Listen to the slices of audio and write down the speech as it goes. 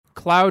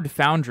Cloud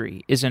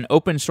Foundry is an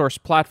open source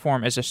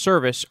platform as a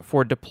service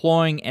for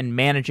deploying and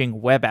managing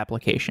web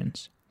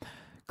applications.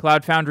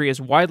 Cloud Foundry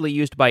is widely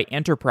used by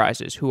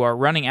enterprises who are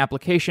running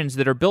applications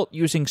that are built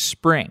using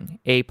Spring,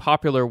 a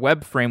popular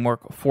web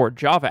framework for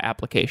Java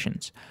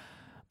applications.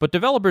 But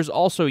developers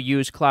also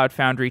use Cloud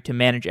Foundry to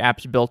manage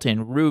apps built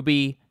in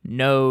Ruby,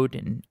 Node,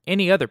 and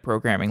any other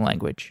programming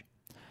language.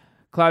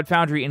 Cloud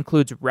Foundry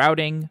includes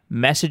routing,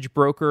 message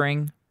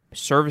brokering,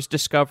 service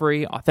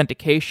discovery,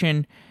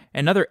 authentication,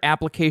 and other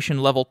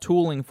application-level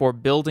tooling for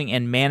building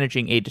and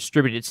managing a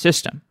distributed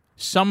system.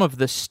 Some of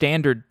the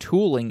standard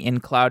tooling in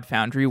Cloud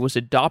Foundry was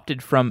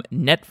adopted from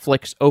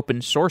Netflix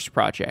open source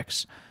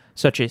projects,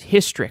 such as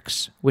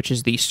Hystrix, which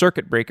is the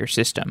circuit breaker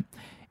system,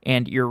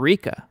 and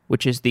Eureka,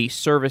 which is the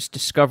service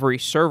discovery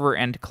server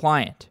and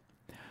client.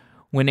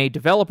 When a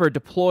developer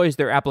deploys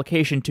their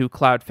application to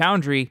Cloud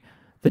Foundry,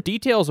 the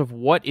details of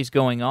what is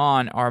going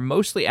on are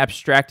mostly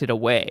abstracted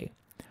away,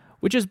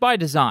 which is by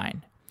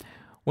design.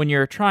 When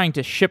you're trying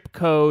to ship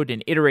code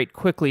and iterate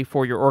quickly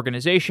for your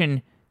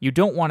organization, you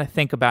don't want to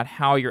think about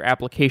how your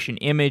application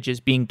image is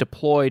being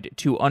deployed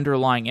to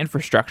underlying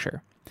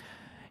infrastructure.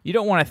 You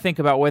don't want to think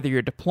about whether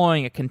you're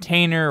deploying a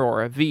container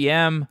or a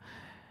VM,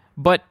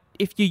 but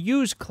if you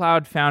use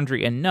Cloud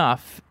Foundry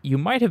enough, you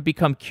might have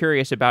become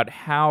curious about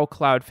how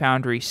Cloud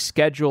Foundry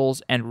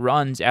schedules and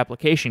runs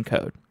application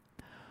code.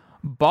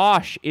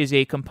 Bosh is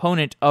a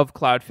component of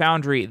Cloud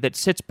Foundry that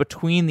sits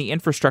between the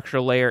infrastructure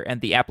layer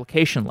and the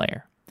application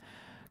layer.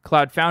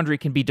 Cloud Foundry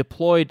can be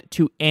deployed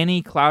to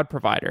any cloud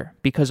provider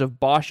because of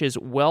Bosh's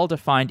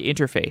well-defined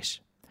interface.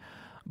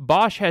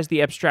 Bosh has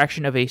the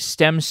abstraction of a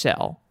stem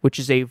cell, which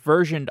is a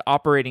versioned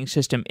operating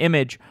system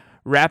image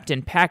wrapped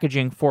in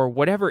packaging for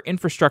whatever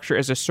infrastructure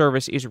as a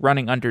service is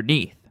running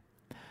underneath.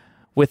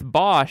 With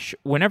Bosh,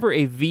 whenever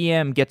a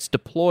VM gets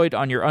deployed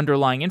on your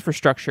underlying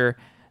infrastructure,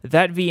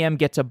 that VM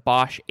gets a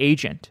Bosh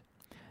agent.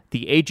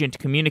 The agent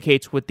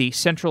communicates with the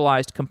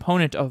centralized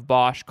component of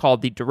Bosh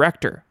called the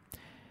director.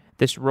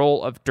 This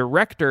role of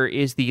director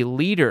is the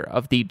leader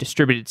of the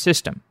distributed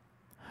system.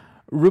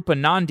 Rupa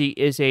Nandi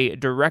is a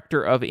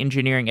director of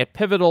engineering at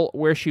Pivotal,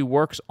 where she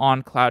works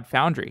on Cloud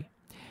Foundry.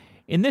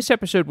 In this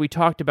episode, we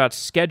talked about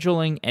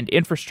scheduling and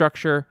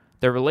infrastructure,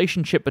 the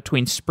relationship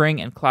between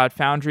Spring and Cloud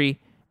Foundry,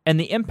 and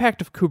the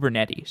impact of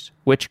Kubernetes,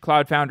 which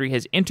Cloud Foundry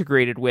has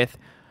integrated with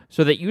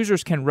so that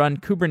users can run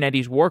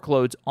Kubernetes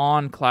workloads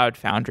on Cloud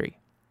Foundry.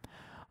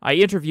 I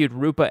interviewed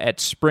Rupa at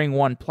Spring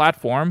One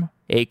Platform,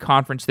 a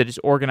conference that is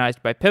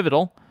organized by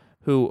Pivotal,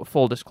 who,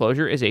 full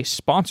disclosure, is a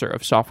sponsor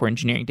of Software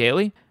Engineering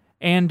Daily,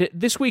 and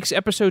this week's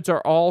episodes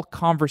are all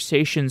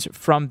conversations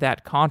from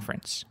that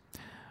conference.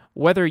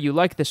 Whether you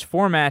like this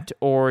format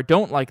or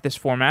don't like this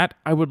format,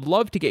 I would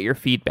love to get your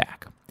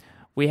feedback.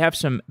 We have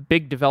some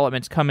big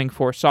developments coming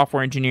for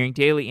Software Engineering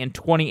Daily in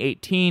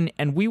 2018,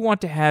 and we want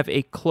to have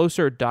a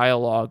closer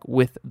dialogue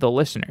with the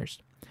listeners.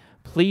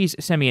 Please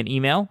send me an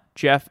email,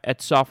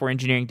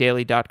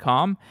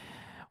 jeff@softwareengineeringdaily.com,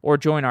 or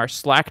join our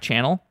Slack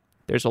channel.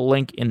 There's a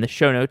link in the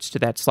show notes to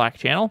that Slack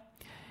channel.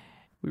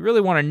 We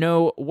really want to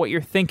know what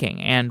you're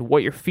thinking and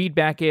what your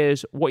feedback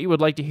is, what you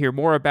would like to hear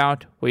more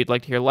about, what you'd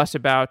like to hear less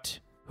about,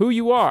 who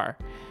you are.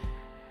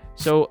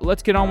 So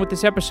let's get on with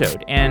this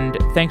episode, and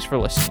thanks for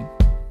listening.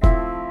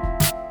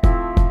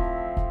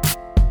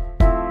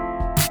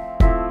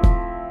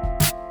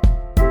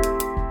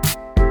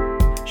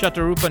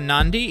 Shatarupa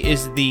Nandi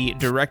is the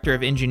Director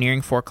of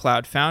Engineering for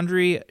Cloud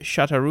Foundry.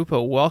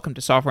 Shatarupa, welcome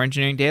to Software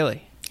Engineering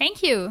Daily.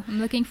 Thank you. I'm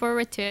looking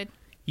forward to it.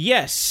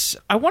 Yes.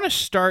 I want to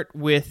start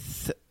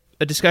with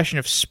a discussion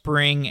of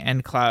Spring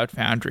and Cloud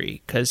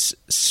Foundry, because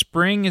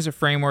Spring is a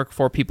framework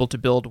for people to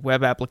build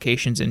web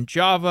applications in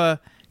Java.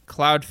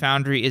 Cloud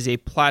Foundry is a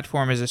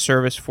platform as a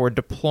service for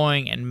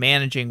deploying and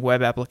managing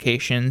web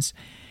applications.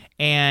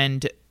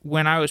 And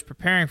when I was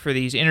preparing for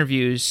these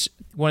interviews,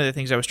 one of the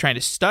things I was trying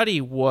to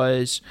study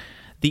was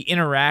the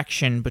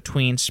interaction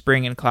between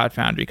Spring and Cloud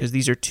Foundry, because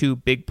these are two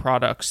big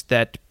products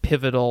that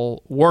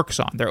Pivotal works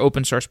on. They're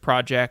open source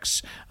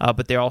projects,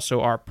 but they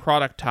also are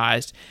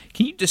productized.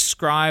 Can you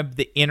describe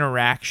the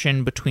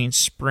interaction between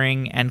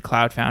Spring and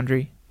Cloud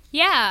Foundry?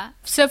 Yeah.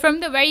 So from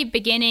the very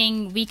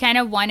beginning, we kind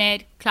of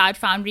wanted Cloud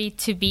Foundry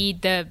to be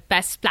the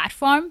best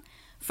platform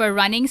for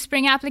running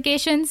Spring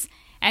applications.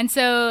 And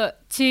so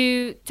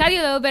to tell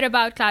you a little bit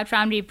about Cloud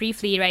Foundry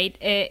briefly, right,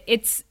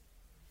 it's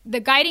the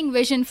guiding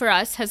vision for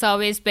us has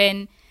always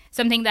been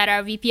something that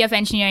our VP of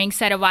engineering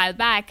said a while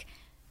back,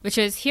 which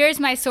is, here's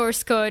my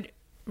source code,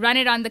 run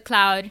it on the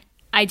cloud,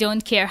 I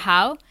don't care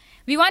how.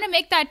 We want to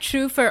make that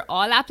true for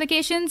all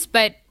applications,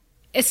 but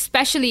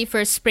especially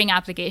for Spring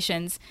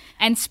applications.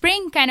 And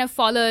Spring kind of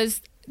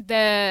follows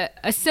a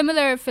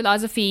similar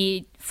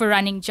philosophy for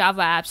running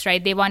Java apps,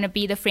 right? They want to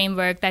be the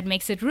framework that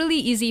makes it really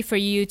easy for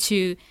you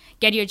to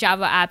get your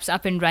Java apps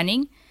up and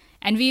running.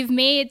 And we've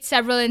made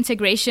several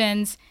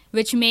integrations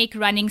which make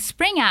running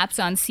Spring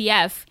apps on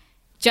CF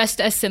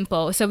just as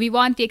simple. So we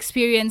want the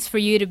experience for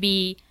you to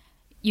be,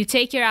 you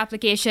take your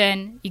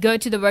application, you go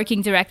to the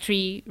working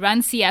directory,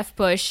 run CF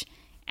push,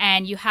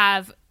 and you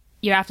have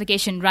your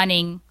application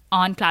running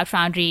on Cloud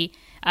Foundry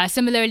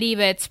Similarly,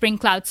 with Spring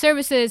Cloud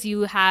Services,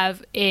 you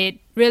have it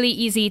really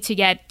easy to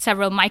get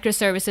several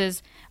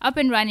microservices up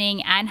and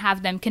running and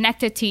have them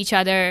connected to each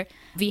other.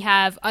 We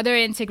have other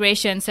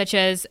integrations, such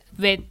as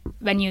with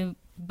when you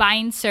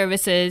bind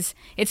services,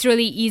 it's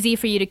really easy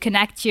for you to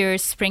connect your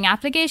Spring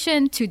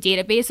application to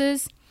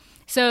databases.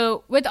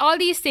 So with all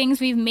these things,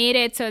 we've made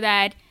it so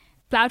that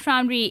Cloud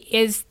Foundry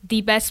is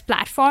the best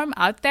platform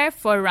out there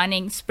for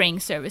running Spring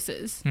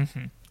services.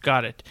 Mm-hmm.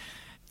 Got it.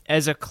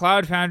 As a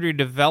Cloud Foundry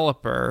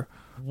developer,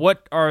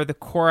 what are the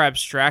core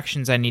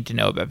abstractions I need to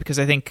know about? Because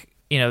I think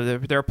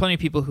there are plenty of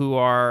people who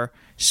are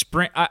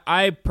Spring.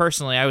 I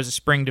personally, I was a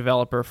Spring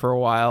developer for a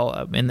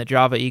while in the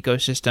Java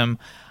ecosystem.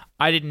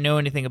 I didn't know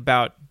anything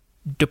about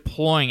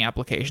deploying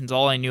applications.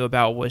 All I knew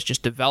about was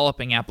just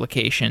developing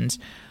applications.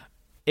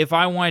 If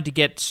I wanted to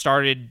get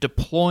started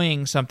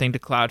deploying something to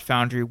Cloud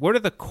Foundry, what are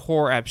the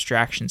core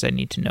abstractions I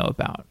need to know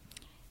about?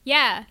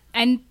 Yeah,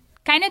 and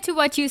kind of to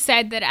what you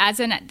said, that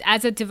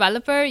as a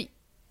developer,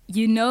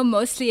 you know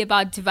mostly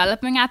about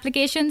developing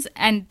applications,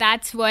 and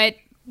that's what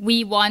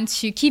we want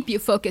to keep you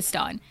focused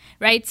on,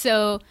 right?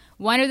 So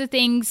one of the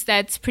things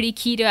that's pretty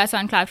key to us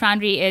on Cloud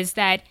Foundry is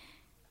that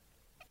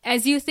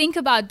as you think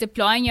about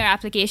deploying your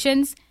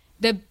applications,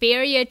 the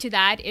barrier to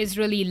that is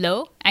really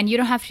low, and you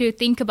don't have to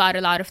think about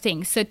a lot of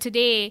things. So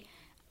today,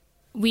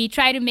 we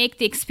try to make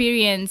the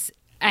experience,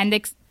 and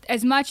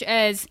as much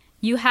as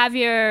you have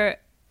your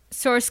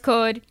source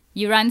code,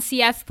 you run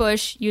CF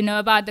push, you know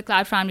about the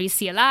Cloud Foundry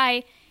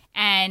CLI,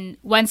 and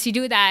once you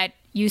do that,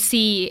 you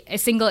see a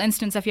single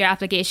instance of your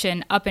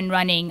application up and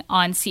running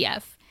on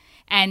CF.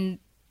 And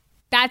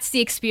that's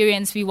the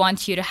experience we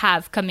want you to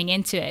have coming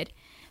into it.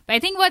 But I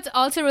think what's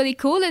also really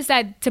cool is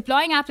that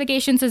deploying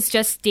applications is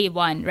just day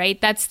one, right?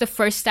 That's the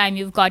first time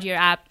you've got your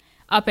app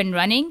up and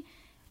running.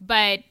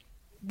 But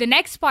the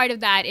next part of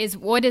that is,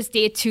 what does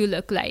day two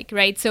look like,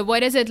 right? So what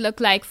does it look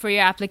like for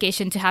your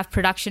application to have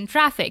production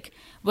traffic?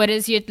 What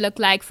does it look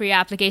like for your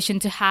application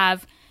to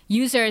have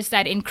users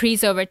that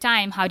increase over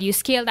time? How do you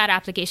scale that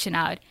application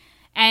out?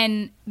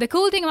 And the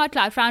cool thing about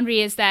Cloud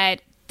Foundry is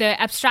that the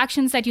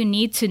abstractions that you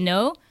need to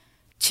know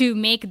to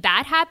make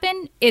that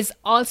happen is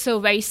also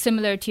very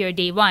similar to your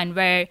day one,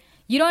 where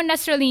you don't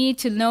necessarily need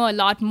to know a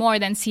lot more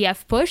than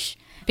CF push,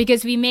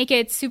 because we make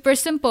it super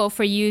simple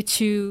for you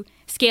to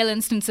scale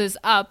instances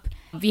up.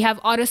 We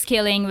have auto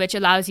scaling, which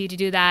allows you to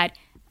do that.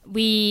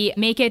 We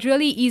make it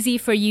really easy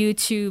for you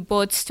to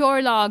both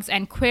store logs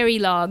and query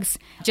logs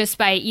just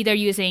by either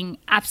using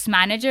Apps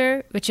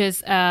Manager, which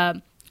is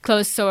a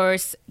closed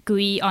source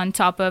GUI on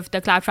top of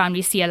the Cloud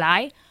Foundry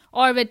CLI,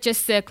 or with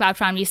just the Cloud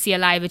Foundry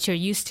CLI, which you're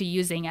used to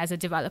using as a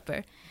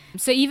developer.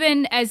 So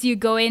even as you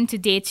go into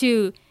day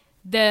two,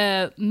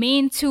 the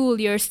main tool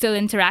you're still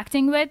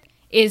interacting with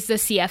is the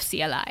CF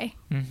CLI.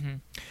 Mm-hmm.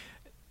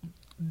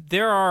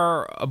 There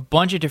are a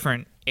bunch of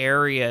different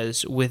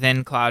areas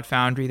within Cloud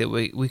Foundry that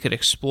we could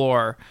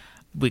explore.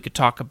 We could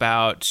talk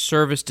about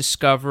service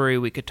discovery.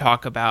 We could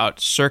talk about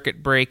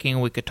circuit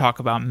breaking. We could talk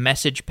about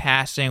message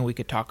passing. We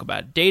could talk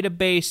about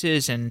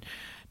databases and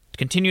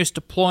continuous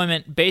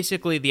deployment.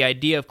 Basically, the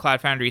idea of Cloud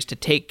Foundry is to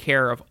take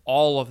care of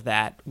all of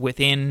that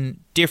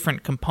within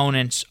different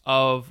components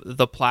of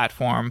the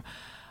platform.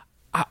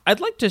 I'd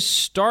like to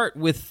start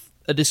with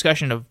a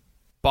discussion of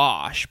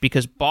BOSH,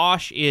 because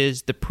BOSH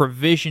is the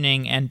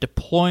provisioning and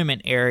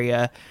deployment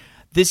area.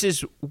 This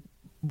is,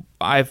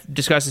 I've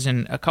discussed this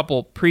in a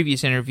couple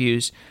previous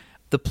interviews,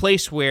 the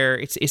place where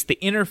it's the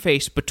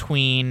interface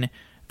between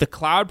the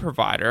cloud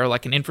provider,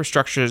 like an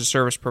infrastructure as a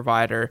service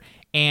provider,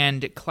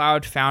 and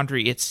Cloud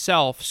Foundry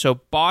itself. So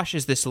BOSH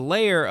is this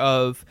layer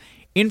of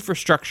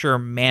infrastructure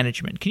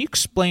management. Can you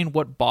explain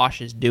what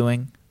BOSH is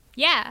doing?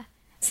 Yeah.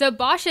 So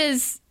BOSH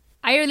is,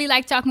 I really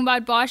like talking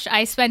about BOSH.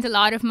 I spent a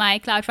lot of my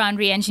Cloud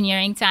Foundry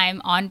engineering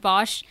time on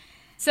BOSH.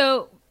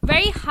 So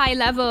very high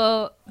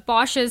level,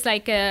 BOSH is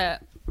like a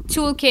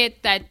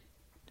toolkit that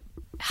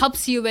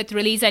helps you with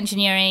release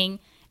engineering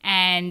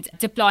and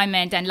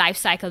deployment and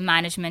lifecycle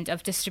management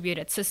of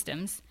distributed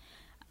systems.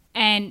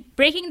 And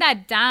breaking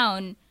that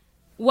down,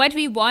 what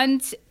we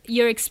want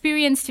your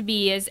experience to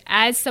be is,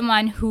 as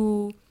someone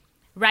who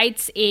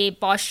writes a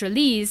BOSH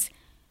release,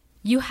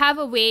 you have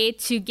a way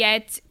to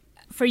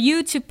for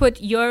you to put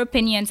your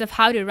opinions of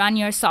how to run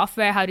your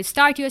software, how to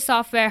start your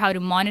software, how to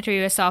monitor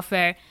your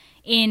software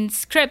in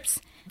scripts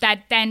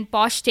that then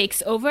BOSH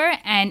takes over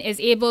and is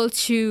able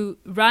to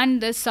run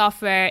the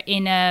software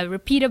in a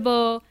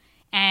repeatable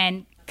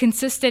and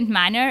consistent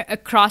manner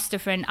across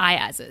different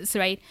IaaSes,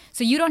 right?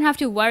 So you don't have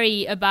to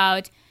worry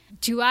about,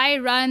 do I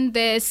run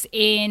this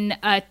in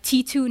a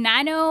T2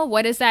 Nano?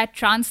 What does that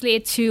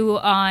translate to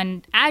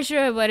on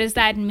Azure? What does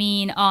that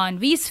mean on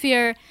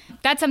vSphere?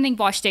 That's something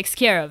BOSH takes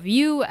care of.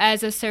 You,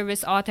 as a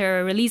service author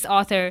or release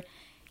author,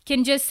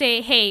 can just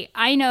say, hey,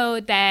 I know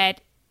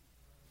that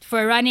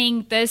for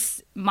running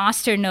this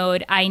master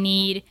node, I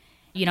need,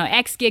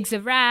 X gigs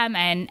of RAM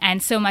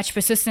and so much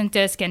persistent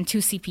disk and 2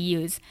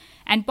 CPUs.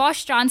 And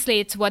BOSH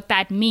translates what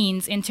that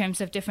means in terms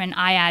of different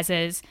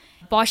IaaSes.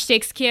 BOSH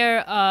takes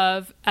care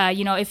of,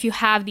 if you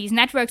have these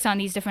networks on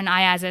these different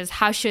IaaSes,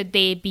 how should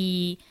they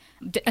be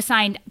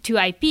assigned two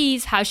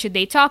IPs, how should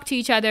they talk to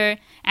each other,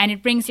 and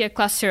it brings your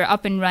cluster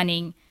up and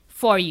running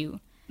for you.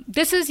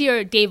 This is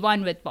your day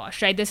one with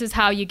BOSH, right? This is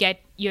how you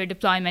get your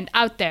deployment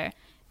out there.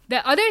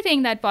 The other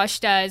thing that BOSH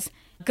does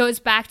goes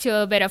back to a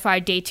little bit of our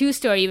day two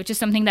story, which is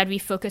something that we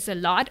focus a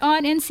lot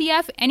on in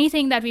CF.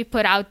 Anything that we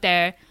put out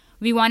there,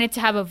 we want it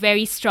to have a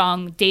very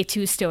strong day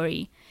two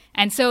story.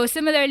 And so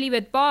similarly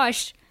with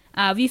BOSH,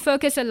 we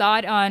focus a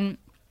lot on,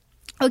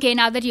 okay,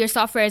 now that your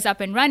software is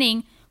up and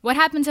running, what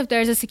happens if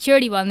there's a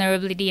security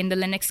vulnerability in the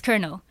Linux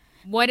kernel?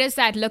 What does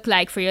that look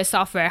like for your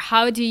software?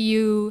 How do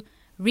you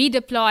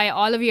redeploy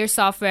all of your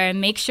software,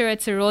 make sure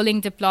it's a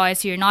rolling deploy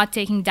so you're not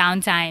taking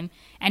downtime,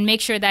 and make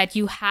sure that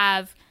you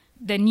have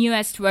the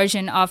newest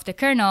version of the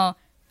kernel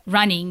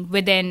running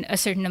within a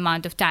certain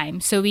amount of time.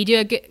 So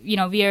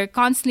we are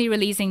constantly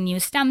releasing new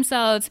stem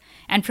cells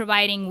and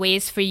providing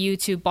ways for you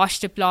to BOSH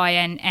deploy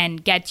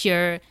and get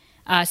your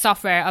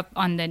software up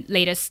on the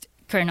latest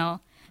kernel.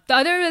 The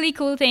other really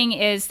cool thing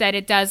is that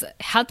it does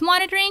health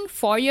monitoring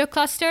for your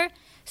cluster.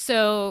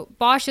 So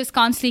BOSH is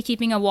constantly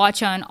keeping a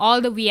watch on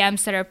all the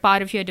VMs that are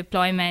part of your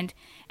deployment,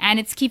 and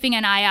it's keeping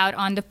an eye out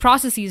on the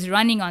processes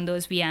running on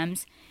those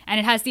VMs. And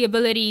it has the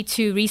ability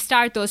to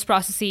restart those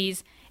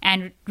processes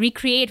and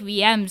recreate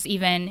VMs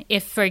even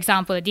if, for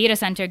example, a data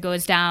center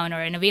goes down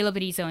or an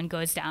availability zone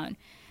goes down.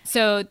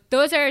 So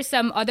those are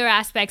some other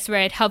aspects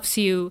where it helps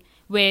you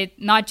with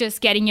not just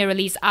getting your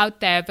release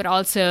out there, but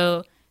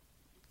also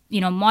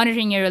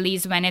monitoring your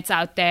release when it's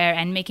out there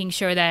and making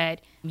sure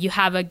that you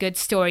have a good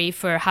story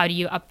for how do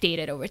you update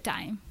it over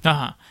time.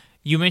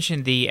 You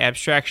mentioned the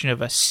abstraction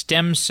of a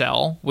stem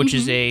cell, which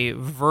is a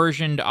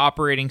versioned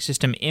operating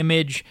system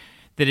image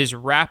that is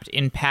wrapped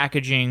in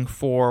packaging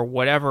for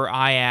whatever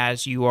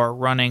IaaS you are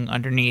running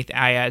underneath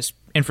IaaS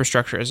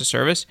infrastructure as a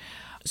service.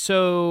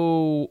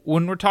 So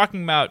when we're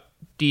talking about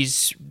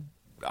these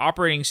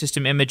operating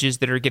system images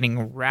that are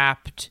getting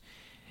wrapped,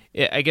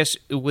 I guess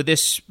with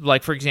this,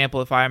 like, for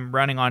example, if I'm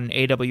running on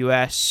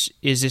AWS,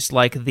 is this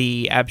like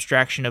the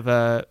abstraction of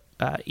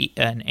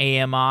an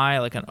AMI,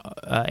 like an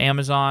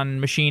Amazon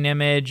machine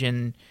image,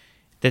 and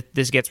that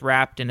this gets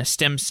wrapped in a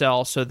stem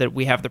cell so that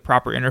we have the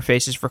proper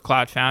interfaces for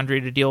Cloud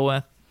Foundry to deal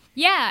with?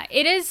 Yeah,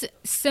 it is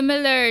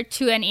similar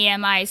to an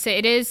AMI. So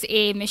it is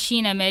a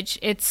machine image.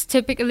 It's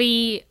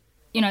typically,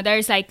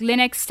 there's like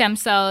Linux stem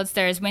cells,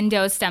 there's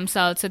Windows stem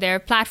cells, so they're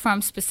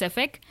platform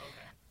specific.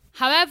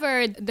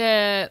 However,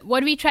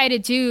 what we try to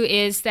do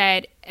is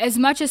that as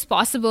much as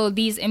possible,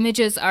 these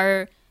images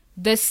are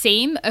the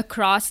same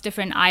across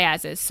different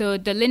IaaSes. So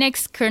the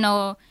Linux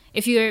kernel,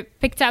 if you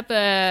picked up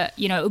a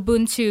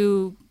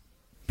Ubuntu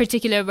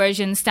particular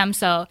version stem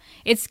cell,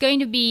 it's going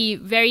to be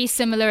very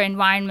similar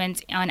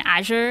environment on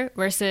Azure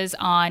versus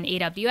on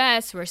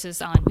AWS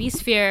versus on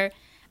vSphere.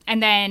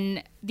 And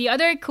then the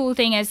other cool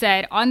thing is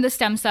that on the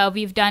stem cell,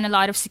 we've done a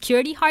lot of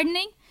security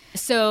hardening.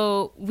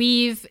 So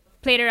we've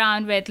played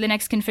around with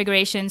Linux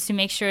configurations to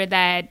make sure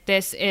that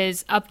this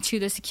is up to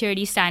the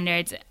security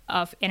standards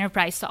of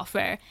enterprise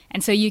software.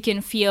 And so you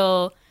can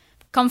feel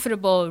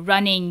comfortable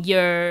running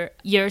your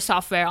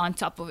software on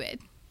top of it.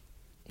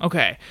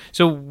 Okay.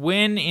 So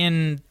when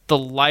in the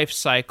life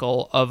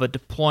cycle of a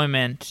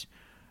deployment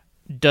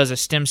does a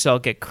stem cell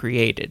get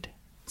created?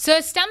 So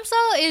a stem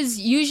cell is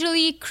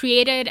usually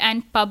created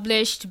and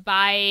published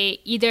by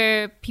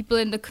either people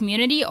in the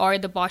community or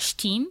the BOSH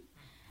team.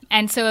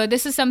 And so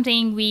this is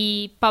something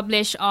we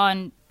publish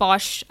on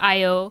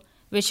BOSH.io,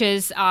 which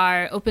is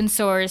our open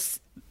source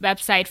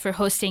website for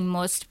hosting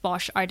most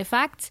BOSH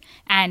artifacts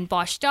and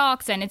BOSH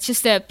docs, and it's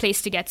just a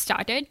place to get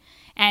started.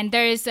 And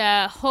there's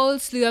a whole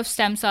slew of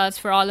stem cells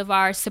for all of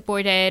our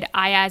supported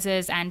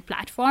IaaSes and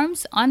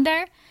platforms on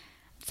there.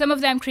 Some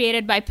of them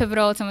created by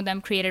Pivotal, some of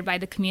them created by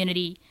the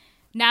community.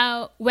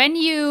 Now, when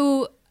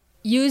you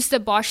use the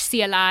BOSH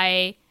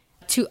CLI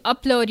to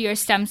upload your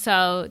stem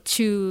cell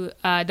to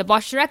the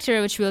BOSH director,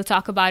 which we'll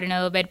talk about in a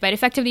little bit, but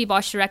effectively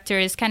BOSH director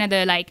is kind of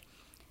the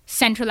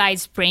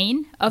centralized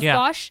brain of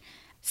BOSH.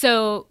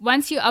 So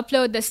once you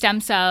upload the stem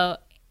cell,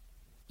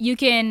 you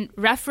can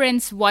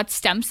reference what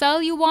stem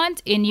cell you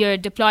want in your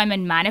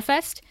deployment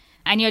manifest.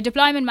 And your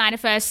deployment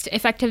manifest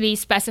effectively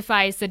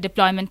specifies the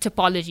deployment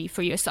topology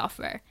for your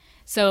software.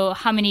 So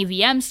how many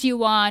VMs do you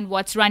want?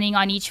 What's running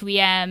on each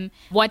VM?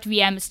 What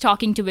VM is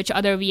talking to which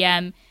other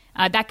VM?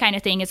 That kind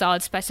of thing is all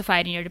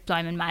specified in your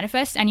deployment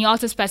manifest. And you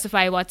also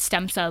specify what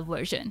stem cell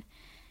version.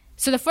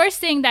 So the first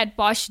thing that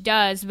BOSH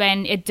does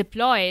when it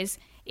deploys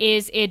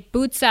is it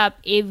boots up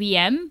a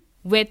VM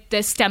with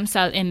the stem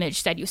cell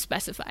image that you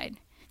specified.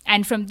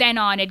 And from then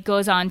on, it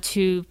goes on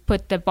to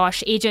put the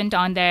BOSH agent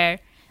on there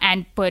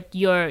and put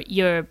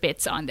your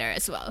bits on there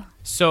as well.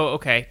 So,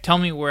 okay, tell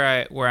me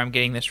where I'm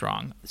getting this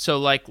wrong. So,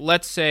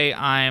 let's say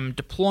I'm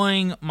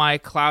deploying my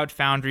Cloud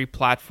Foundry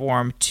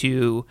platform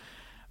to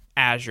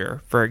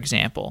Azure, for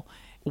example.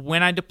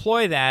 When I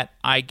deploy that,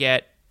 I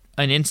get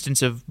an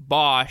instance of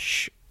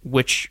BOSH,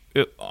 which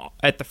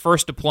at the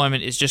first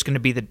deployment is just going to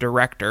be the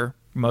director,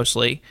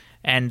 mostly.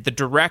 And the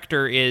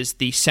director is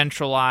the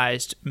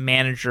centralized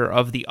manager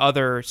of the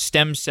other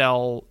stem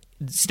cells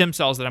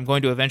that I'm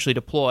going to eventually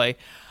deploy.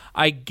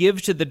 I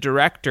give to the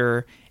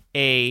director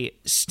a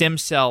stem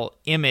cell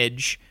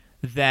image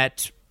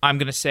that I'm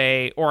going to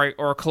say, or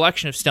a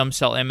collection of stem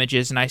cell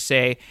images, and I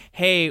say,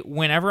 hey,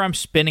 whenever I'm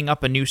spinning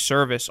up a new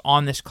service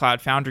on this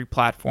Cloud Foundry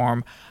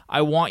platform,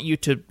 I want you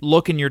to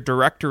look in your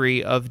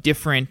directory of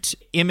different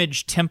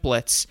image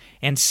templates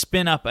and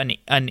spin up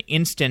an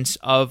instance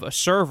of a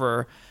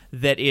server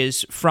that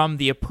is from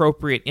the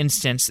appropriate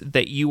instance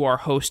that you are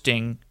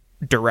hosting,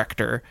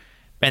 director.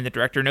 And the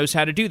director knows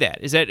how to do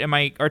that. Am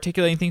I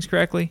articulating things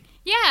correctly?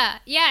 Yeah,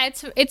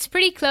 it's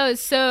pretty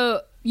close.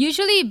 So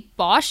usually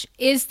BOSH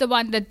is the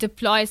one that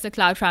deploys the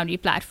Cloud Foundry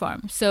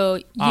platform. So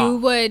you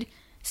would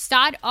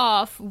start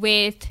off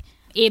with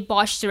a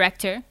BOSH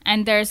director,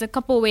 and there's a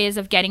couple ways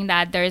of getting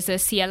that. There's a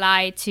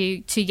CLI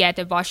to get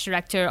a BOSH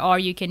director, or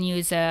you can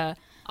use a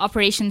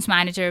operations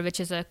manager, which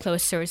is a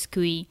closed source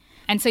GUI.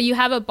 And so you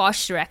have a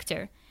BOSH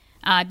director.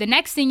 The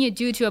next thing you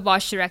do to a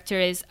BOSH director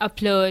is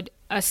upload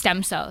a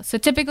stem cell. So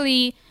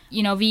typically,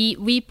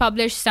 we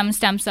publish some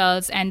stem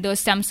cells, and those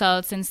stem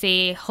cells, since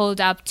they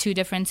hold up to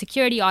different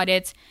security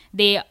audits,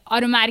 they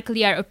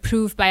automatically are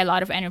approved by a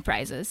lot of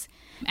enterprises.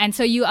 And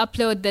so you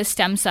upload this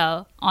stem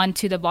cell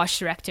onto the BOSH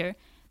director.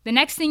 The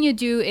next thing you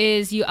do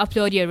is you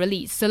upload your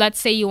release. So let's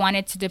say you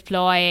wanted to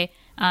deploy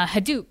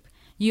Hadoop.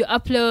 You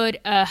upload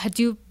a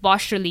Hadoop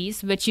BOSH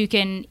release, which you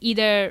can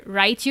either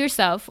write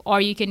yourself or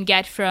you can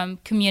get from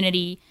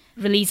community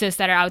releases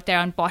that are out there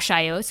on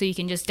BOSH.io. So you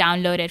can just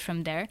download it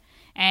from there.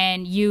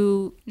 And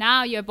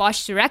now your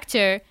BOSH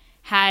director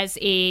has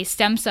a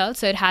stem cell.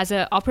 So it has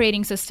an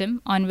operating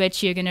system on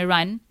which you're going to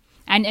run.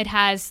 And it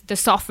has the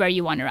software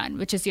you want to run,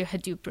 which is your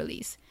Hadoop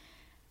release.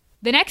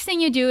 The next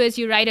thing you do is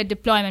you write a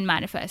deployment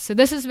manifest. So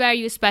this is where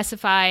you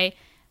specify,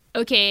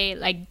 okay,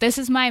 like this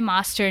is my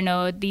master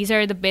node. These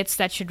are the bits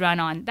that should run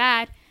on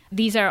that.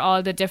 These are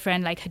all the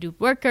different like Hadoop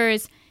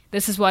workers.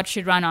 This is what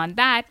should run on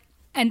that.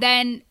 And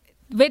then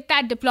with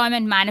that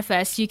deployment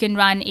manifest, you can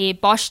run a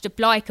BOSH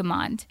deploy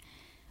command.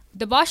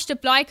 The BOSH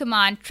deploy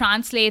command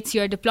translates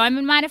your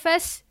deployment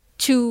manifest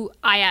to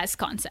IaaS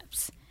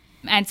concepts.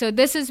 And so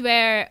this is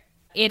where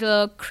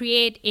it'll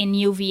create a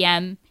new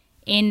VM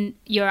in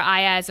your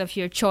IaaS of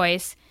your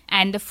choice.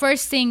 And the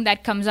first thing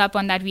that comes up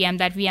on that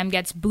VM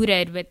gets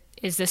booted with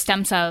is the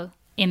stem cell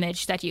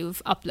image that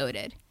you've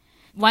uploaded.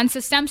 Once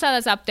the stem cell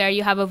is up there,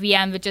 you have a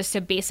VM with just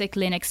a basic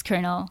Linux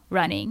kernel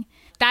running.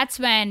 That's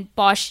when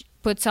BOSH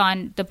puts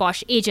on the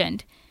BOSH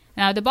agent.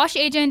 Now, the BOSH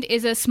agent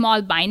is a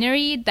small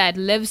binary that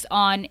lives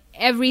on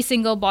every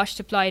single BOSH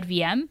deployed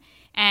VM,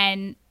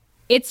 and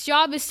its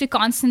job is to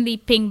constantly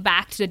ping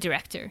back to the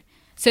director.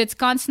 So it's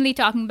constantly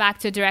talking back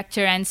to the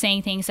director and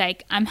saying things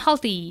like, I'm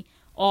healthy,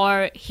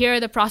 or here are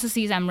the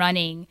processes I'm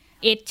running.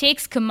 It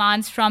takes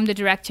commands from the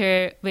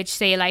director which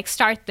say like,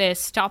 start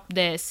this, stop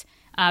this,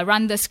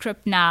 run the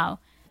script now,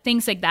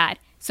 things like that.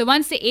 So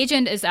once the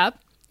agent is up,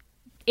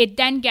 it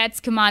then gets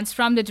commands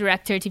from the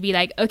director to be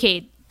like,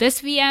 okay,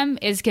 this VM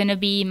is going to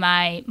be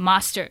my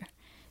master.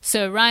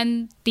 So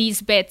run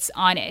these bits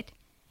on it.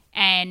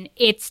 And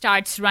it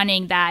starts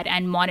running that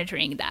and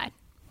monitoring that.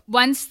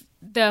 Once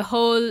the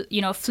whole,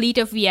 fleet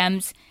of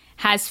VMs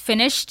has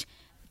finished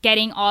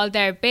getting all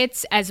their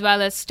bits as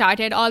well as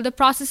started all the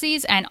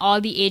processes and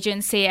all the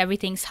agents say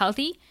everything's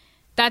healthy,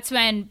 that's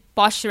when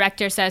BOSH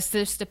director says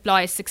this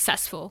deploy is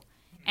successful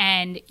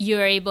and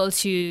you're able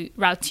to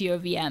route to your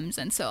VMs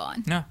and so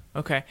on. No,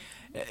 okay.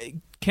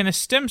 Can a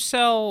stem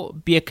cell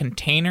be a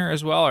container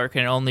as well, or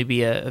can it only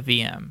be a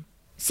VM?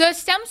 So a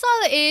stem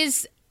cell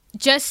is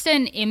just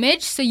an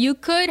image. So you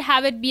could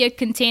have it be a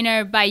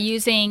container by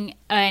using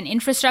an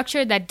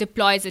infrastructure that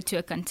deploys it to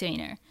a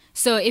container.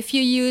 So if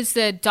you use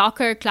the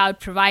Docker cloud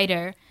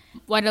provider,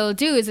 what it'll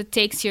do is it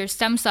takes your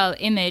stem cell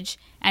image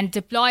and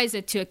deploys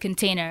it to a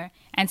container.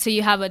 And so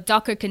you have a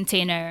Docker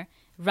container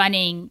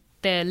running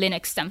the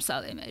Linux stem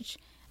cell image.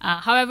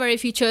 However,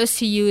 if you chose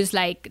to use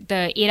like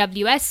the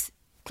AWS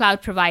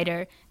cloud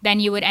provider, then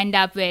you would end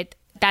up with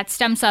that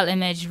stem cell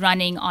image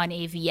running on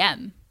a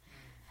VM.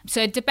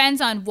 So it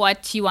depends on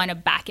what you want to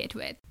back it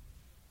with.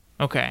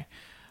 Okay.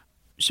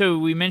 So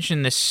we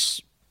mentioned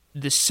this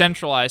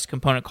centralized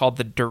component called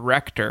the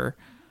director.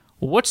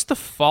 What's the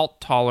fault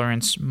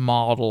tolerance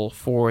model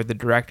for the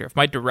director? If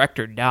my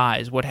director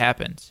dies, what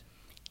happens?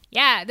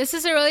 Yeah, this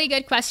is a really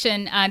good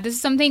question. This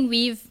is something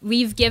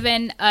we've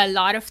given a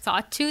lot of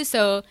thought to.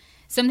 So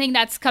something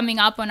that's coming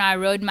up on our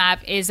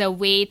roadmap is a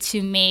way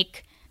to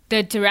make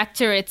the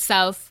director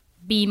itself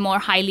be more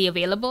highly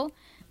available.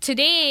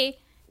 Today,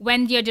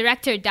 when your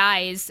director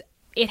dies,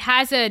 it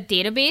has a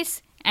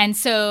database. And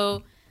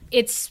so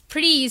it's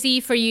pretty easy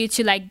for you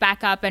to like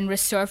back up and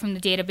restore from the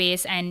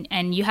database.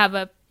 And you have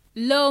a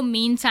low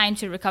mean time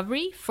to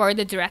recovery for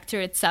the director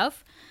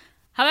itself.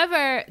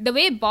 However, the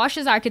way BOSH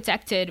is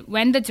architected,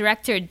 when the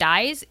director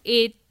dies,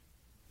 it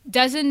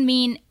doesn't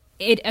mean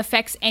it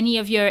affects any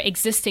of your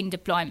existing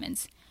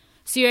deployments.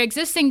 So your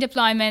existing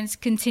deployments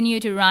continue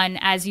to run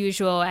as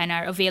usual and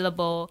are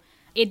available.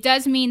 It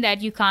does mean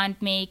that you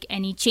can't make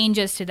any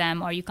changes to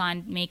them or you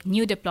can't make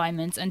new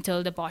deployments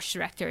until the BOSH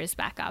director is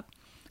back up,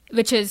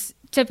 which is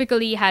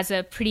typically has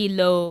a pretty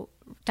low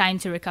time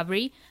to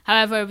recovery.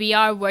 However, we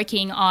are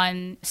working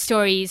on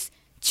stories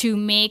to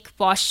make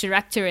BOSH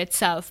Director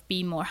itself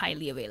be more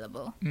highly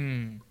available.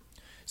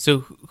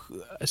 So,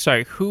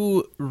 sorry,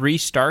 who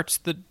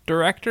restarts the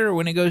director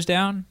when it goes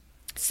down?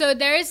 So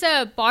there is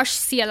a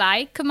BOSH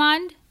CLI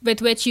command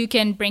with which you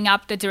can bring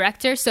up the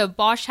director. So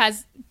BOSH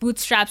has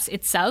bootstraps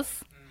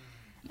itself.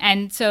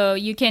 And so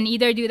you can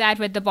either do that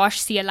with the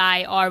BOSH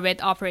CLI or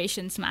with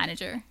Operations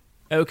Manager.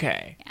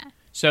 Okay. Yeah.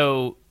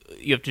 So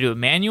you have to do it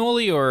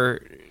manually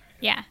or?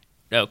 Yeah.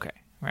 Okay.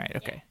 Right.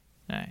 Okay.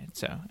 All right.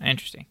 So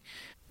interesting.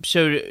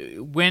 So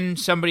when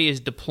somebody is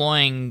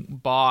deploying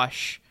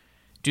BOSH,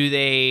 do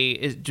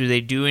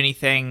they do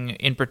anything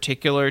in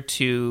particular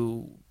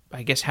to,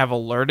 I guess, have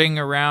alerting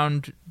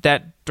around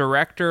that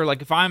director?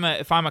 Like if I'm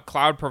a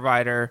cloud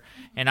provider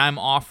and I'm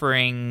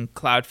offering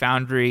Cloud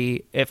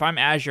Foundry, if I'm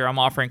Azure, I'm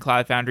offering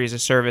Cloud Foundry as a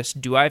service,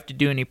 do I have to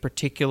do any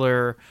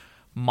particular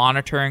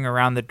monitoring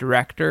around the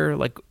director?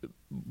 Like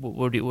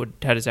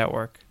how does that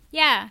work?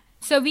 Yeah.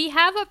 So we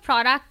have a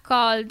product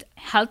called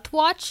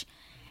HealthWatch,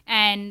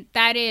 and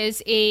that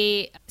is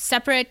a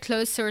separate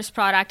closed source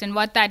product. And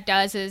what that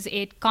does is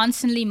it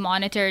constantly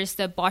monitors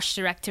the BOSH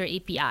Director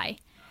API.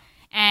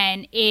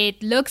 And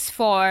it looks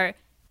for,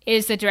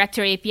 is the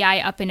Director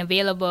API up and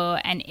available?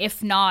 And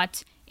if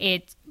not,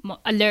 it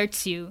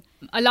alerts you.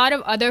 A lot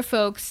of other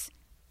folks,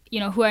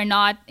 who are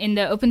not in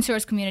the open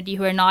source community,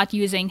 who are not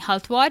using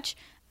HealthWatch,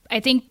 I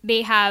think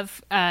they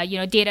have,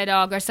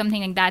 Datadog or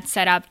something like that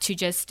set up to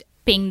just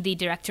ping the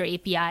Director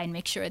API and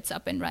make sure it's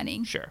up and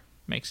running. Sure.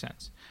 Makes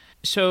sense.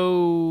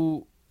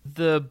 So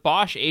the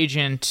BOSH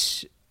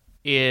agent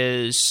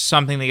is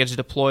something that gets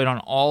deployed on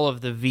all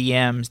of the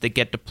VMs that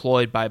get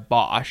deployed by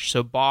BOSH.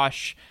 So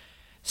BOSH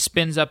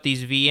spins up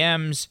these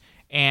VMs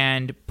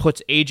and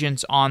puts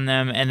agents on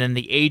them, and then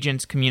the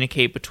agents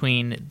communicate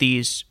between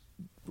these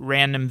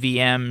random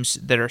VMs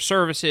that are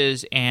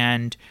services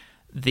and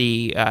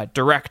the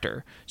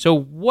director. So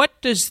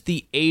what does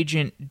the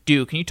agent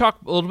do? Can you talk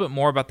a little bit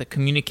more about the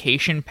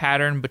communication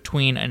pattern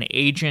between an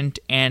agent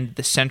and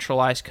the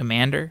centralized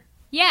commander?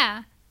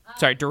 Yeah.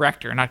 Sorry,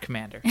 director, not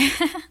commander.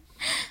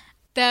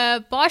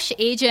 The BOSH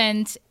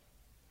agent,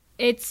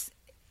 it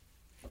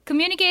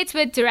communicates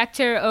with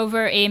director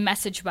over a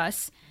message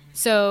bus.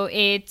 So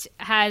it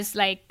has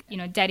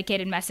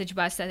dedicated message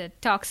bus that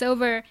it talks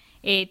over.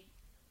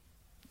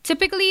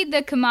 Typically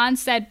the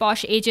commands that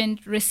BOSH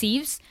agent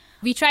receives,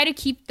 we try to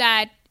keep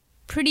that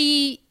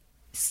pretty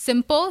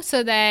simple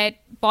so that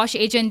BOSH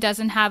agent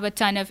doesn't have a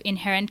ton of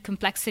inherent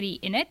complexity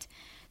in it.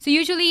 So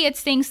usually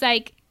it's things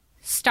like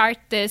start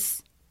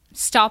this,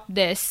 stop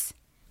this,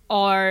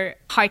 or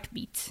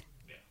heartbeat.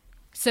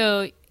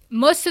 So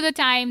most of the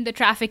time the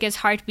traffic is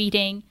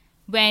heartbeating.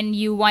 When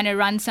you want to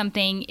run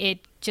something, it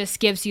just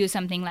gives you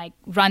something like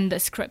run the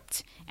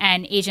script,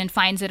 and agent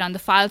finds it on the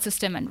file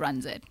system and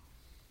runs it.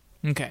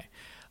 Okay.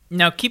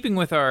 Now, keeping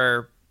with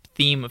our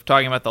theme of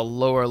talking about the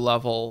lower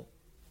level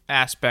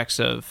aspects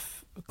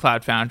of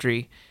Cloud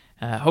Foundry,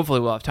 hopefully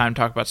we'll have time to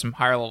talk about some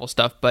higher level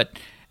stuff, but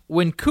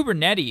when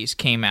Kubernetes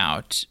came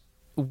out,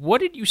 what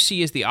did you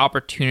see as the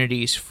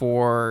opportunities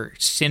for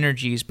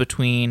synergies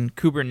between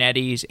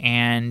Kubernetes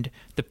and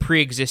the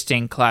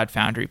pre-existing Cloud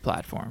Foundry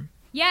platform?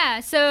 Yeah,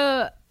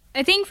 so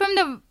I think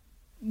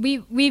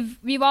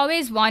we've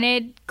always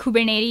wanted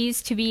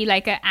Kubernetes to be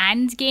like an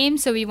and game,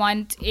 so we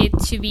want it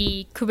to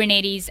be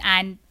Kubernetes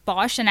and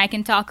BOSH, and I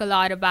can talk a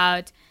lot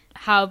about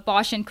how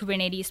BOSH and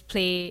Kubernetes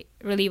play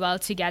really well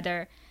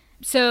together.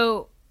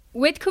 So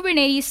with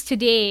Kubernetes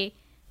today,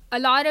 a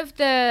lot of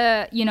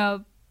the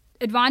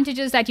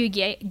advantages that you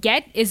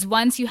get is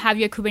once you have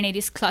your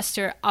Kubernetes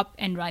cluster up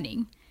and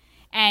running.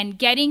 And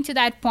getting to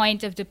that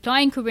point of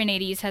deploying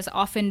Kubernetes has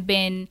often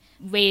been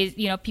ways,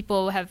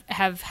 people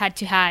have had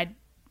to add,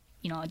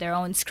 their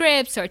own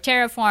scripts or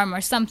Terraform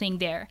or something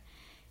there.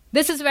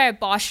 This is where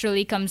BOSH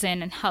really comes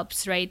in and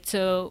helps, right?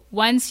 So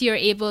once you're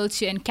able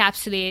to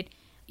encapsulate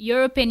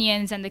your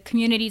opinions and the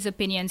community's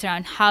opinions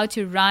around how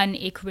to run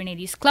a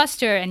Kubernetes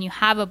cluster, and you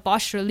have a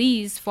BOSH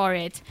release for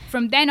it,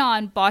 from then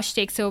on, BOSH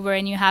takes over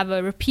and you have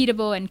a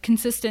repeatable and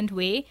consistent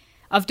way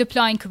of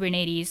deploying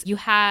Kubernetes. You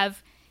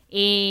have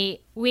a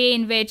way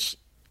in which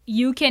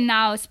you can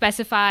now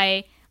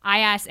specify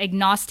IaaS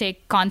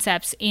agnostic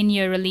concepts in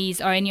your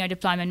release or in your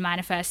deployment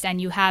manifest, and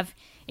you have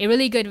a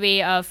really good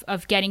way of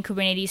getting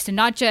Kubernetes to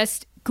not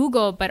just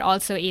Google, but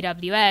also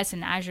AWS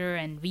and Azure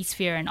and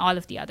vSphere and all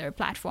of the other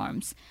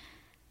platforms.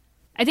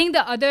 I think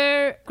the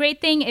other great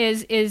thing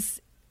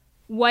is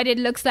what it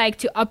looks like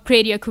to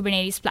upgrade your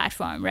Kubernetes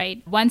platform,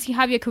 right? Once you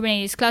have your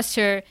Kubernetes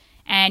cluster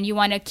and you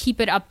want to keep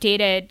it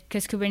updated,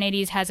 because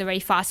Kubernetes has a very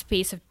fast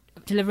pace of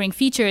delivering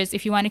features,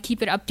 if you want to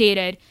keep it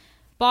updated,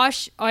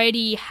 BOSH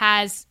already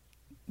has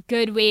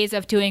good ways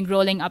of doing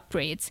rolling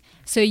upgrades.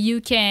 So you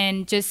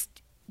can just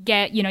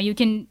you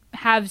can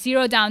have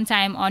zero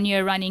downtime on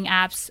your running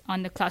apps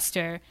on the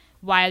cluster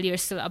while you're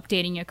still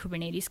updating your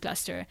Kubernetes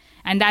cluster.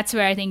 And that's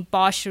where I think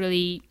BOSH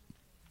really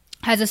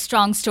has a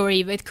strong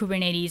story with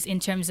Kubernetes in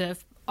terms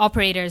of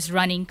operators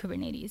running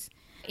Kubernetes.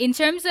 In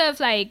terms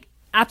of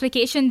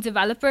application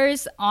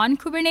developers on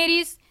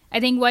Kubernetes, I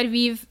think what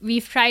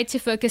we've tried to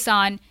focus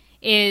on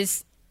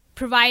is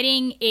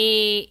providing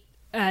a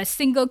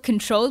single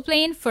control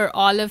plane for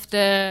all of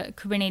the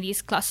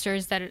Kubernetes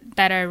clusters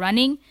that are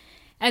running,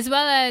 as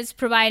well as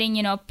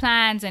providing,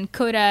 plans and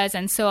quotas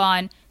and so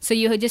on. So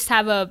you just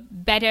have a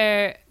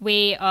better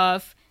way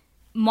of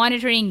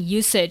monitoring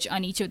usage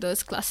on each of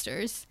those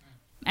clusters.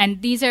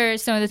 And these are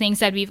some of the things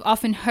that we've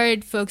often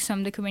heard folks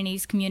from the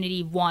Kubernetes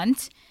community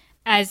want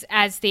as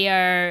they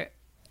are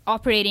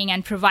operating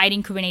and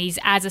providing Kubernetes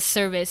as a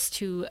service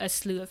to a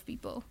slew of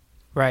people.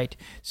 Right.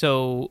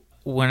 So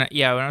when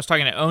I was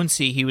talking to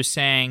Onsi, he was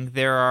saying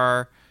there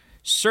are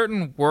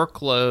certain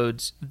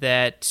workloads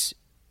that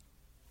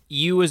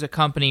you as a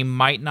company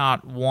might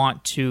not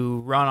want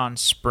to run on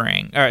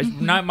Spring, or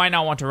might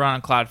not want to run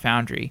on Cloud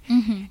Foundry.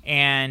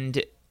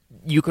 And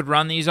you could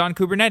run these on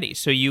Kubernetes.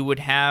 So you would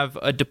have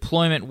a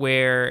deployment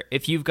where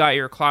if you've got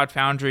your Cloud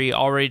Foundry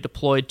already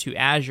deployed to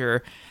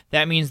Azure,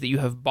 that means that you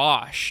have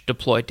BOSH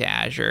deployed to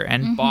Azure.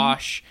 And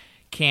BOSH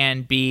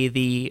can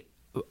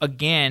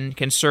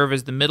serve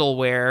as the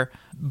middleware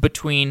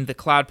between the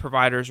cloud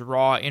provider's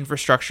raw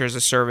infrastructure as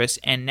a service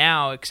and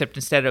now, except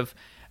instead of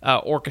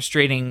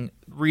orchestrating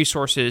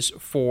resources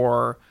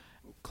for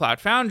Cloud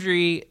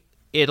Foundry,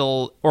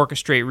 it'll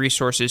orchestrate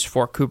resources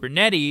for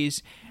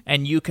Kubernetes,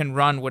 and you can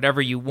run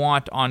whatever you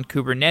want on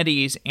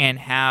Kubernetes and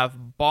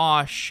have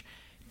BOSH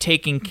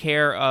taking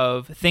care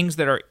of things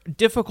that are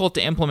difficult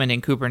to implement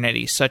in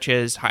Kubernetes, such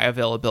as high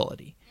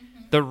availability.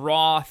 The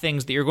raw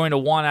things that you're going to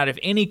want out of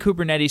any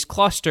Kubernetes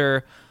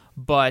cluster,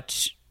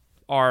 but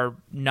are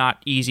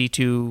not easy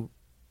to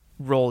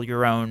roll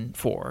your own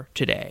for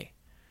today.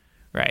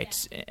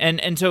 Right. Yeah.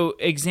 And so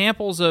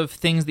examples of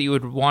things that you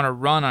would want to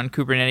run on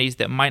Kubernetes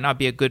that might not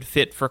be a good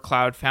fit for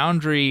Cloud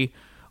Foundry,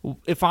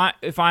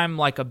 if I'm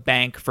like a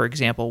bank, for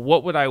example,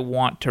 what would I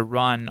want to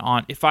run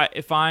on?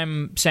 If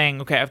I'm saying,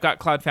 okay, I've got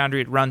Cloud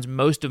Foundry, it runs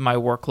most of my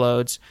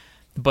workloads,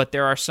 but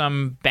there are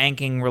some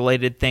banking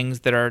related things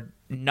that are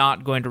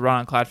not going to run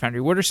on Cloud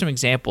Foundry. What are some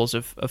examples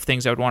of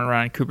things I would want to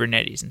run on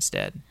Kubernetes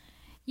instead?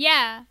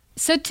 Yeah.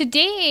 So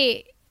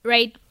today,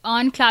 right,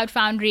 on Cloud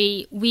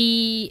Foundry,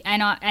 we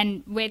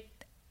and with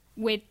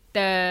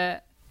the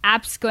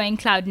apps going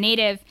cloud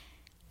native,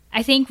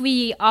 I think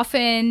we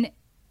often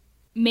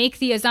make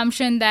the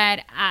assumption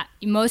that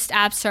most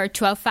apps are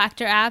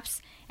 12-factor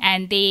apps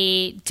and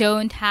they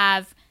don't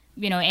have,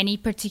 any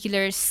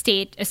particular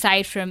state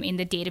aside from in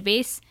the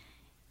database.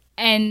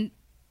 And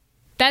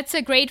that's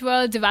a great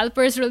world.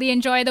 Developers really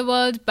enjoy the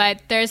world,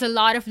 but there's a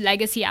lot of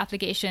legacy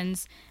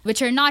applications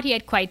which are not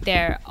yet quite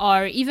there,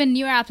 or even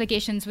newer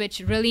applications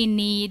which really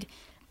need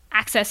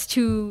access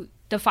to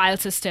the file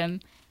system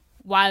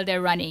while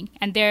they're running.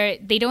 And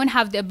they don't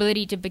have the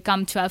ability to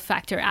become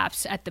 12-factor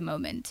apps at the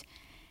moment.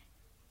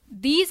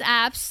 These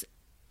apps,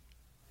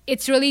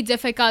 it's really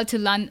difficult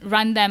to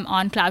run them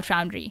on Cloud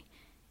Foundry.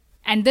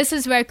 And this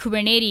is where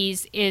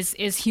Kubernetes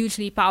is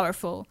hugely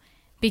powerful,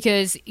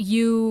 because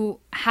you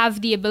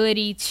have the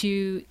ability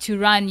to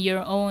run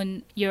your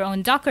own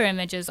Docker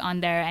images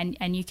on there,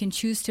 and you can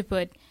choose to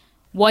put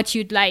what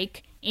you'd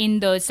like in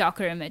those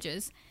Docker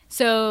images.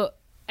 So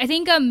I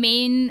think a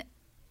main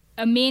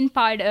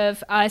part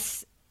of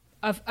us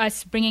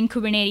bringing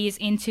Kubernetes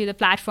into the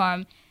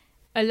platform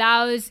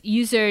allows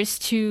users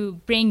to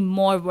bring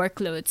more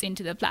workloads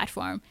into the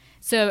platform.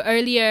 So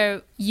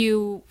earlier,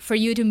 for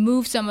you to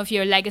move some of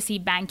your legacy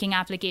banking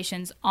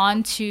applications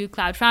onto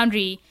Cloud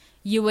Foundry,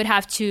 you would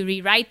have to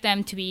rewrite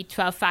them to be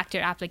 12-factor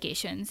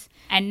applications.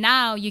 And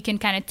now you can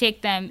kind of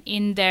take them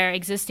in their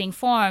existing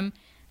form,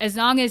 as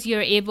long as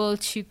you're able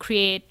to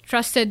create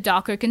trusted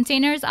Docker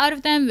containers out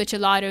of them, which a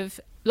lot of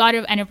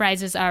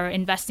enterprises are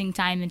investing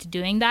time into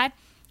doing that.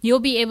 You'll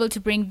be able to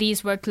bring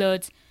these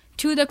workloads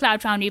to the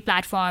Cloud Foundry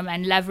platform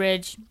and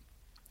leverage,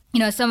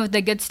 some of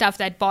the good stuff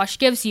that BOSH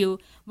gives you,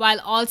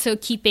 while also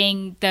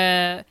keeping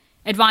the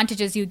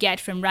advantages you get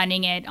from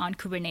running it on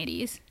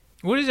Kubernetes.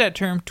 What does that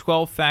term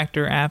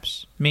 12-factor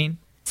apps mean?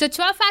 So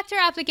 12-factor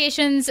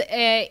applications,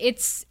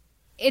 it's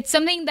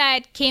something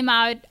that came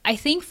out, I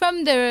think,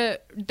 from the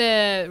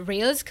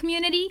Rails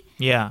community.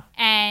 Yeah.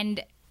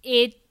 And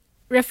it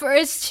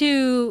refers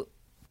to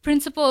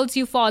principles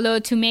you follow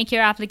to make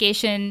your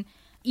application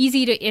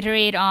easy to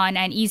iterate on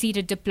and easy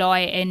to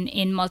deploy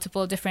in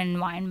multiple different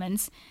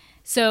environments.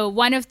 So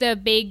one of the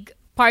big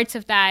parts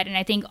of that, and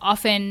I think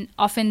often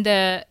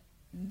the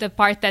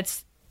part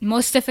that's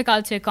most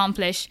difficult to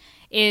accomplish,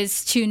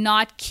 is to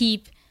not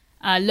keep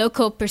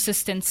local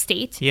persistent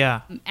state.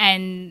 Yeah.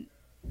 And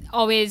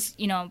always,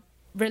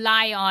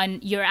 rely on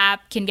your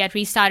app can get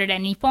restarted at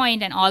any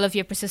point, and all of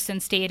your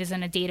persistent state is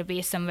in a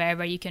database somewhere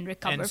where you can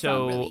recover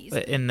from release.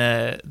 And so in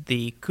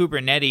the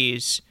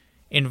Kubernetes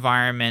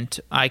environment,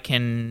 I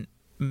can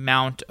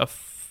mount a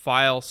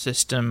file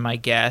system, I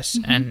guess,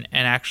 and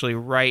actually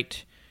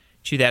write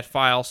to that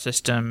file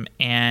system.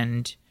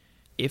 And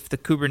if the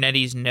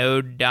Kubernetes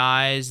node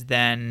dies,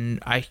 then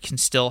I can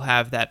still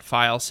have that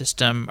file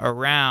system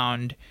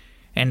around,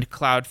 and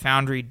Cloud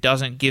Foundry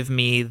doesn't give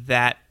me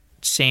that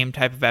same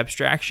type of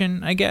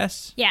abstraction, I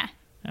guess? Yeah.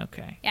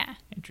 Okay. Yeah.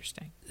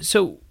 Interesting.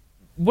 So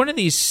one of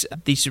these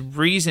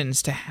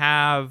reasons to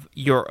have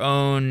your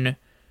own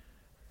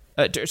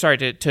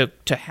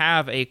to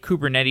have a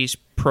Kubernetes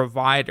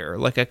provider,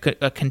 like a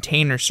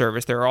container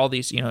service. There are all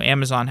these,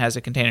 Amazon has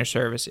a container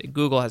service,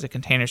 Google has a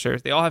container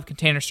service. They all have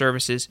container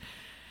services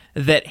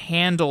that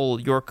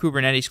handle your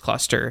Kubernetes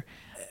cluster.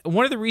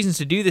 One of the reasons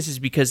to do this is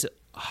because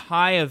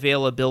high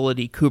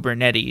availability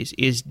Kubernetes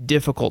is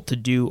difficult to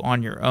do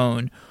on your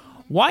own.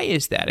 Why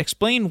is that?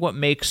 Explain what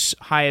makes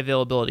high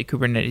availability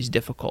Kubernetes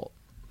difficult.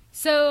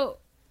 So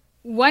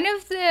one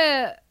of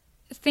the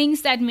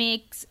things that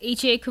makes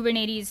HA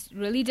Kubernetes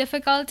really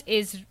difficult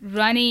is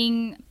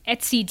running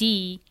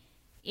etcd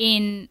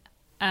in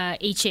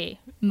HA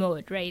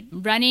mode, right?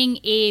 Running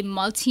a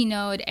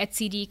multi-node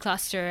etcd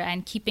cluster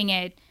and keeping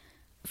it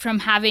from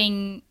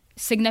having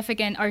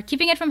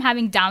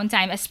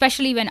downtime,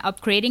 especially when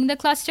upgrading the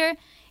cluster,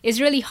 is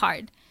really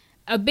hard.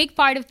 A big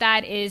part of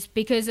that is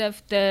because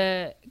of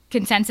the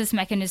consensus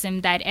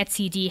mechanism that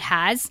etcd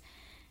has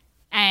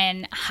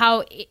and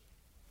how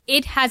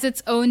it has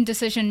its own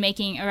decision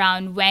making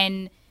around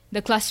when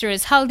the cluster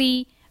is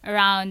healthy,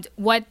 around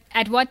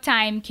at what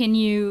time can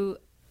you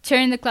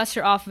turn the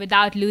cluster off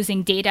without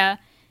losing data,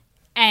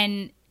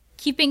 and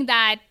keeping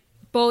that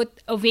both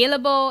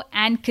available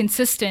and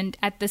consistent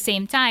at the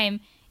same time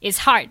is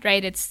hard,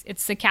 right? It's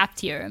the CAP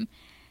theorem.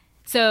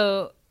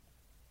 So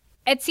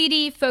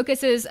etcd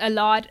focuses a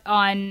lot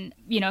on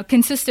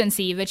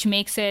consistency, which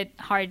makes it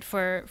hard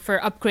for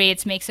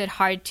upgrades, makes it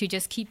hard to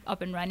just keep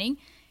up and running.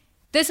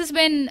 This has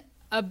been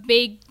a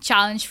big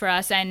challenge for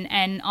us,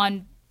 and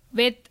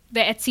with the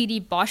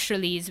etcd BOSH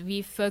release,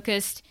 we've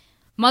focused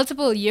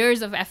multiple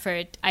years of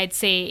effort, I'd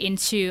say,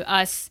 into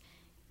us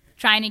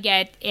trying to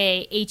get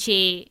a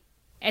HA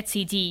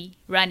etcd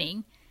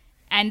running,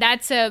 and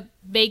that's a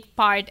big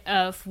part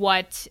of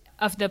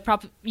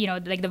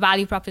the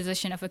value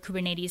proposition of a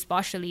Kubernetes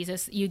BOSH release.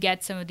 Is you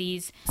get some of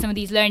these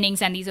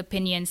learnings and these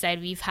opinions that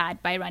we've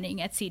had by running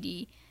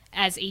etcd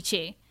as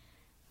HA.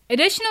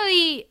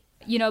 Additionally,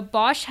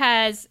 BOSH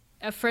has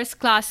a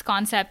first-class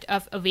concept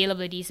of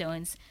availability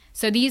zones.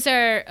 So these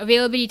are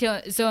availability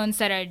zones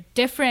that are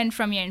different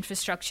from your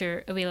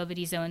infrastructure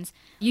availability zones.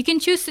 You can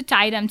choose to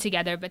tie them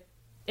together, but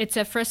it's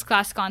a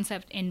first-class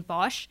concept in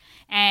BOSH.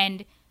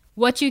 And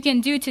what you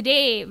can do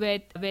today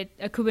with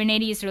a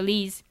Kubernetes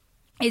release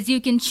is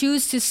you can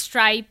choose to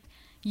stripe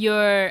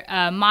your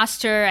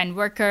master and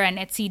worker and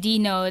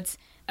etcd nodes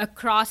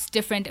across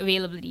different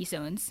availability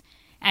zones.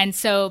 And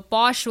so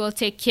BOSH will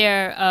take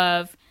care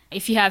of,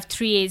 if you have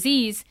 3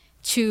 AZs,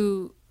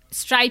 to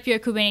stripe your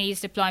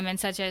Kubernetes deployment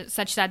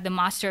such that the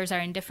masters are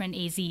in different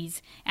AZs.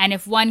 And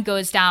if one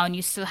goes down,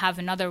 you still have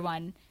another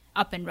one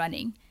up and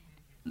running.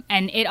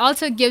 And it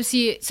also gives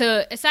you,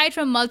 so aside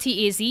from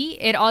multi-AZ,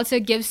 it also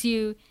gives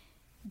you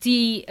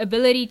the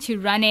ability to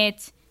run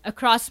it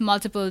across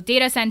multiple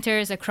data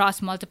centers,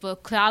 across multiple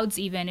clouds,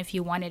 even if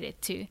you wanted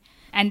it to.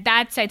 And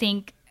that's, I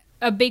think,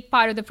 a big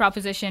part of the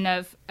proposition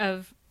of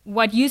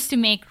what used to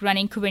make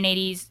running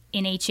Kubernetes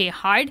in HA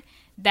hard,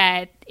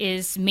 that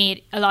is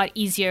made a lot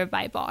easier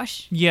by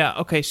BOSH. Yeah,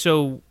 okay,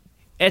 so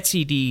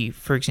etcd,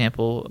 for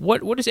example,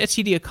 what does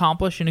etcd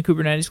accomplish in a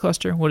Kubernetes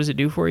cluster? What does it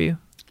do for you?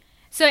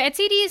 So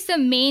etcd is the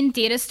main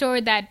data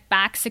store that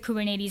backs the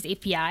Kubernetes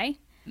API.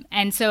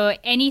 And so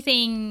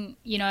anything,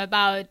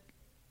 about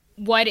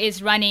what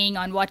is running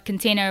on what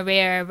container,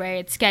 where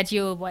it's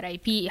scheduled, what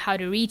IP, how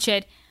to reach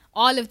it,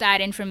 all of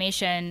that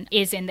information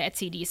is in the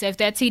etcd. So if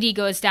the etcd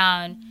goes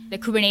down, the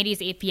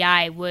Kubernetes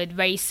API would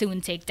very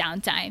soon take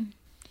downtime.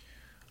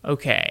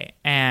 Okay,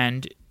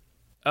 and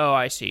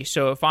I see.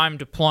 So if I'm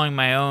deploying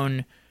my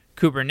own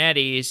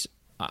Kubernetes,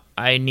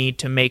 I need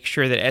to make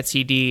sure that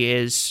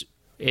etcd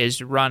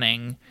is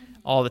running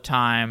all the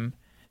time.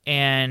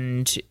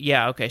 And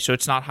yeah, okay, so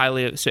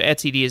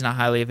etcd is not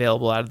highly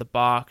available out of the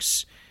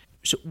box.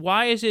 So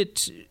why is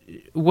it?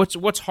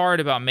 What's hard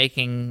about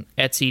making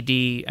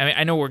etcd? I mean,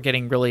 I know we're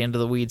getting really into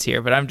the weeds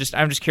here, but I'm just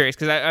curious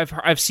because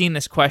I've seen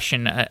this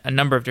question a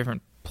number of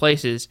different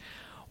places.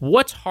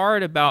 What's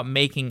hard about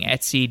making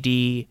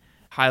etcd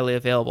highly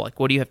available? Like,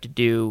 what do you have to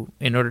do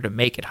in order to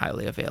make it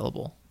highly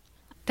available?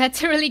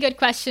 That's a really good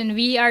question.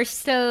 We are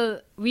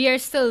still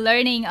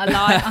learning a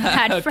lot on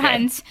that okay.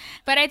 front.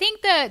 But I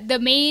think the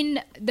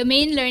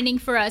main learning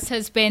for us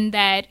has been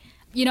that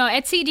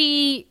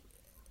etcd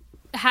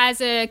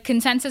has a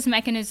consensus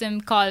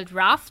mechanism called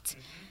Raft,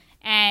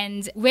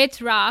 and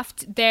with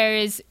Raft there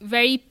is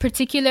very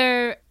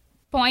particular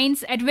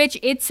points at which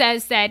it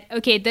says that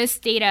this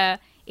data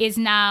is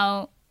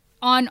now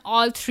on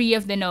all 3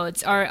 of the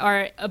nodes,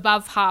 or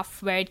above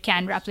half where it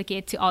can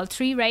replicate to all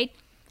 3, right?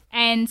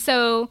 And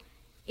so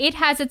it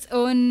has its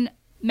own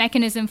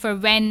mechanism for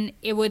when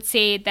it would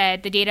say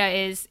that the data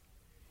is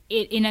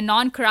in a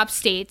non-corrupt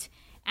state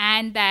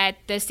and that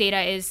this data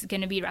is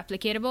going to be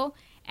replicatable.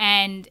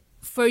 And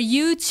for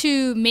you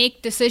to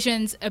make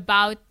decisions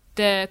about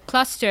the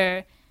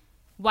cluster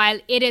while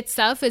it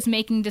itself is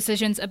making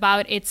decisions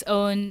about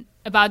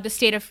the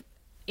state of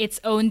its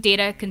own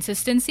data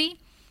consistency,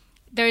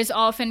 there is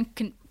often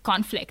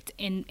conflict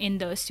in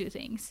those two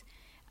things.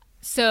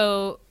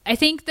 So I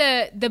think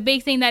the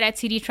big thing that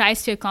etcd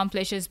tries to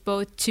accomplish is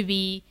both to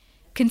be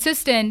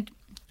consistent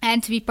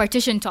and to be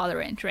partition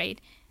tolerant,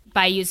 right?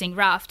 By using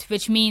Raft,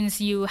 which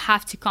means you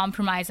have to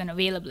compromise on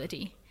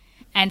availability.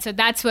 And so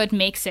that's what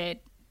makes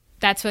it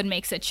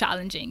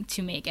challenging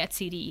to make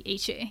etcd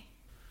HA.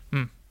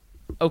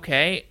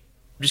 Okay.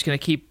 I'm just going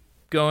to keep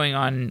going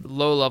on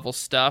low-level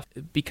stuff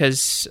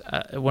because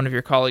one of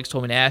your colleagues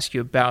told me to ask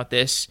you about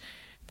this.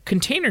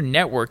 Container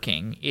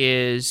networking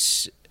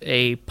is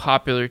a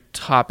popular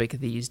topic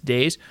these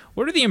days.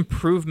 What are the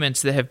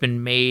improvements that have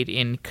been made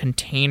in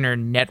container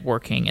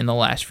networking in the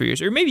last few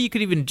years? Or maybe you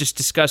could even just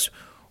discuss,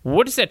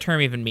 what does that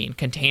term even mean,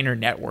 container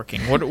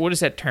networking? What does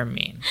that term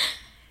mean?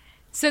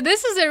 So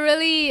this is a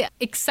really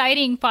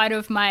exciting part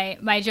of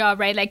my job,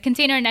 right? Like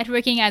container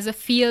networking as a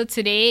field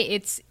today,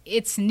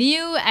 it's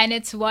new and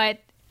it's what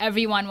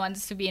everyone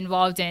wants to be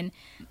involved in.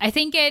 I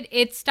think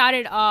it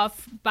started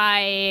off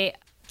by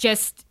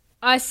just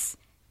us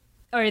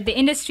or the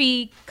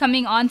industry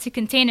coming onto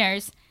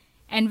containers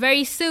and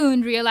very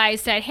soon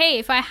realized that, hey,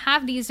 if I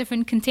have these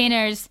different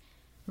containers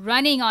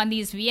running on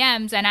these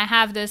VMs and I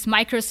have this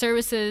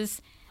microservices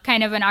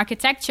kind of an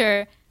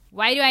architecture,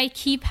 why do I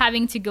keep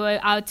having to go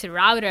out to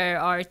router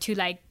or to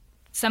like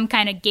some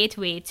kind of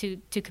gateway to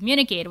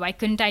communicate? Why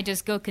couldn't I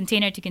just go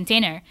container to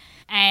container?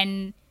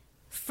 And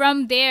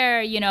from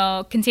there,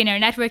 container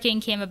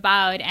networking came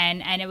about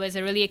and it was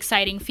a really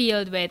exciting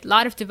field with a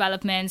lot of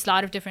developments, a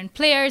lot of different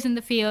players in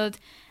the field.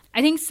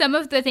 I think some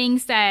of the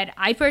things that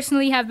I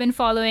personally have been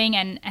following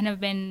and have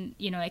been,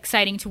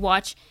 exciting to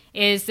watch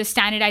is the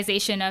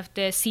standardization of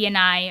the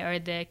CNI or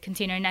the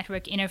container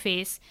network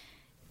interface.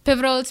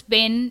 Pivotal's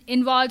been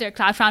involved, or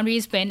Cloud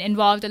Foundry's been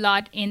involved a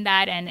lot in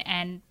that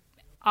and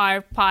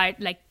are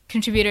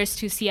contributors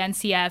to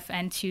CNCF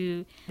and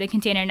to the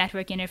container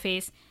network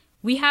interface.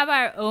 We have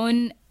our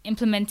own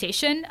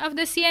implementation of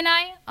the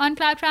CNI on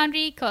Cloud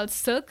Foundry called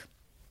Silk.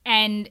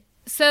 And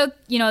Silk,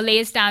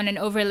 lays down an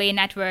overlay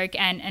network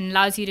and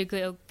allows you to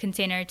go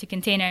container to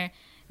container.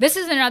 This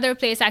is another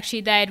place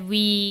actually that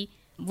we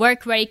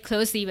work very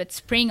closely with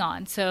Spring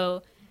on.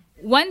 So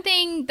one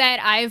thing that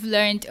I've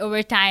learned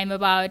over time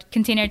about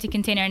container to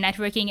container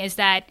networking is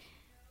that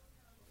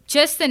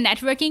just the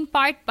networking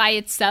part by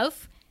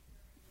itself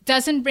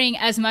doesn't bring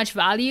as much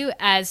value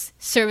as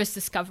service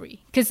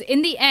discovery. Because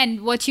in the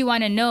end, what you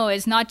want to know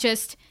is not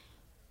just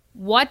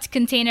what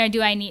container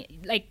do I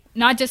need,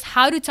 not just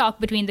how to talk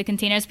between the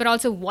containers, but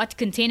also what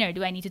container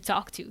do I need to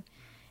talk to.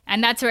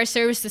 And that's where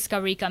service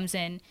discovery comes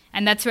in.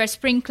 And that's where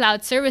Spring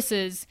Cloud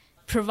Services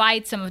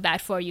provide some of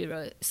that for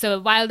you. So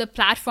while the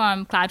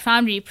platform, Cloud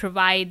Foundry,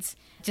 provides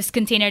just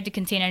container to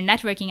container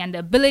networking and the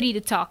ability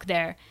to talk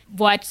there,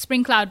 what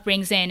Spring Cloud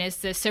brings in is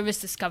the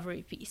service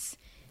discovery piece.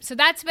 So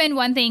that's been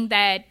one thing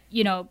that,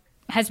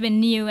 has been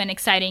new and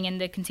exciting in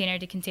the container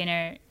to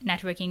container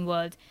networking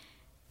world.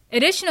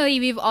 Additionally,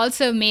 we've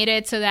also made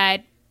it so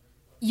that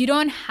you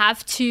don't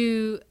have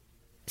to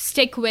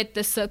stick with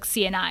the Silk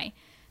CNI.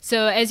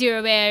 So as you're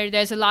aware,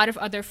 there's a lot of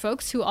other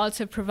folks who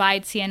also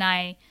provide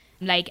CNI,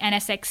 like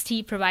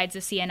NSXT provides a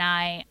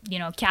CNI,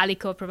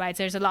 Calico provides,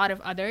 there's a lot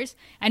of others.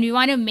 And we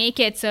want to make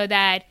it so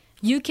that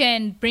you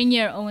can bring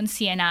your own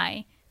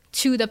CNI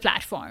to the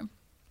platform.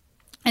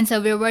 And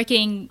so we're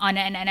working on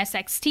an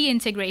NSXT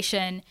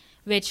integration,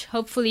 which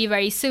hopefully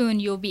very soon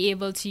you'll be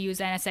able to use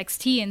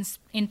NSXT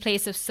in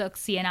place of Silk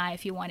CNI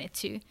if you wanted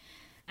to.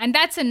 And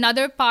that's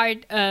another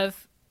part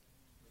of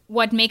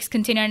what makes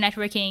container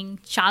networking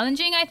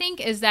challenging, I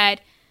think, is that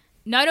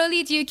not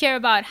only do you care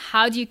about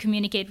how do you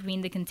communicate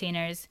between the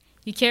containers,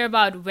 you care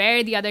about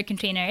where the other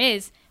container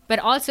is, but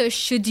also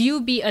should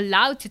you be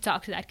allowed to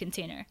talk to that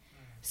container?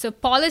 So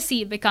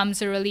policy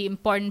becomes a really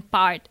important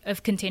part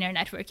of container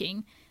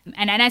networking.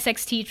 And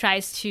NSXT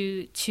tries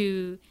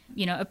to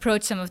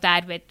approach some of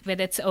that with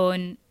its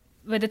own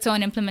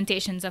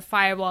implementations of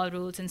firewall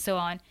rules and so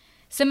on.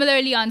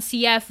 Similarly, on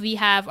CF, we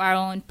have our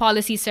own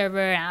policy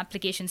server and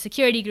application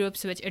security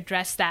groups which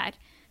address that.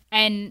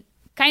 And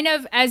kind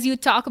of as you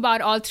talk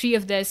about all three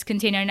of this,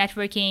 container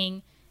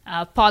networking,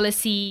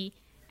 policy,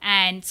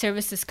 and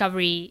service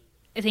discovery,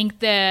 I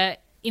think the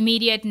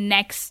immediate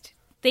next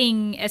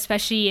thing,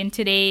 especially in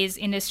today's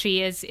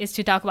industry, is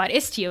to talk about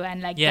Istio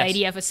and the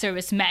idea of a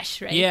service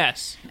mesh, right?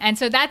 Yes. And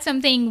so that's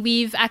something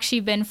we've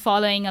actually been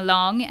following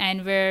along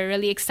and we're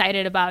really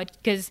excited about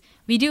because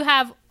we do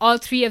have all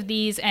three of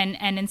these and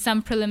in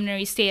some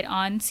preliminary state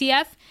on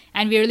CF,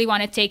 and we really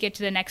want to take it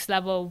to the next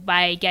level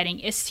by getting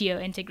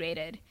Istio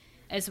integrated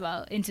as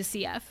well into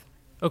CF.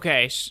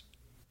 Okay.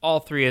 All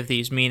three of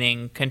these,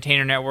 meaning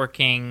container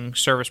networking,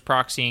 service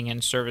proxying,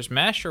 and service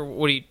mesh, or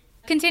what do you...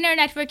 Container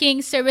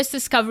networking, service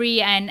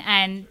discovery,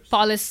 and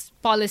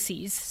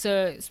policies.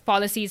 So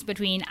policies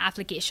between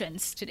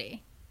applications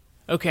today.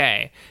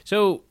 Okay.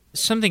 So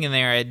something in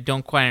there I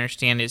don't quite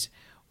understand is,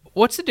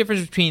 what's the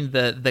difference between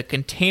the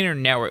container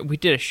network? We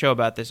did a show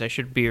about this. I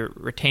should be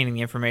retaining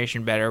the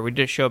information better. We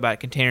did a show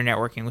about container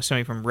networking with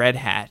somebody from Red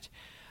Hat,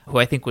 who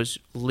I think was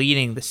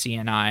leading the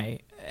CNI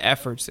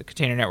efforts, the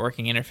container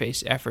networking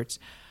interface efforts.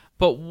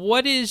 But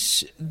what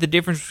is the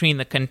difference between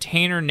the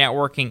container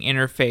networking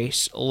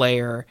interface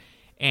layer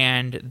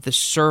and the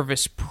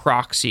service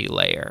proxy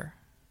layer?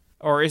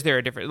 Or is there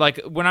a difference?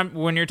 Like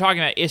when you're talking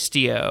about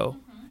Istio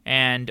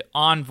and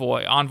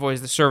Envoy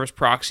is the service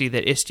proxy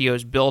that Istio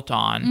is built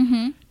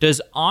on.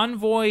 Does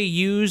Envoy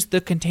use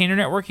the container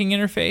networking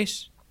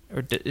interface?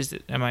 Or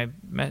am I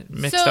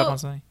mixed up on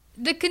something?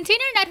 The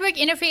container network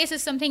interface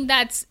is something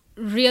that's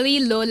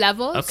really low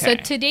level. Okay. So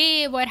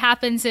today what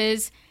happens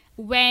is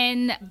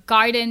when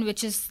Garden,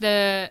 which is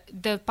the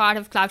part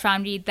of Cloud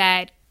Foundry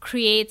that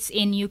creates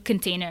a new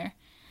container,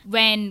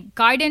 when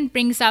Garden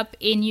brings up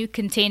a new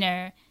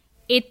container,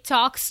 it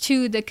talks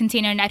to the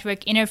container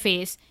network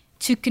interface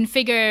to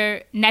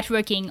configure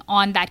networking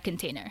on that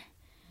container.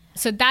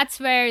 So that's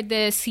where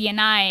the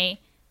CNI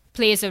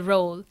plays a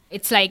role.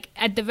 It's like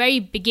at the very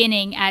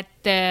beginning at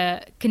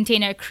the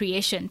container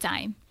creation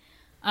time.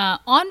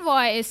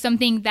 Envoy is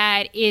something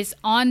that is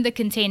on the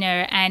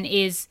container and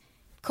is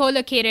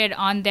co-located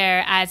on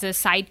there as a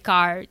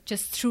sidecar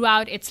just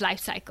throughout its life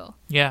cycle.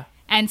 Yeah.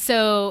 And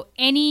so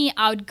any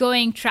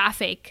outgoing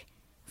traffic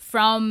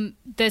from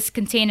this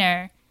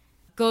container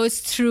goes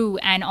through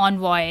an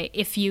Envoy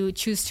if you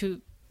choose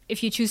to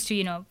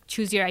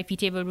choose your IP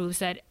table rules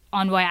that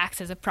Envoy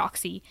acts as a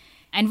proxy.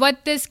 And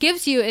what this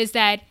gives you is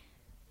that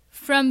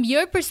from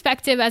your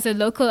perspective as a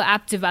local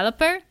app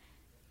developer,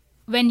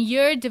 when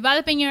you're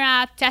developing your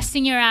app,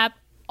 testing your app,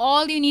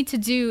 all you need to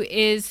do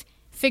is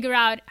figure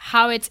out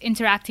how it's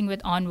interacting with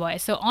Envoy.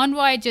 So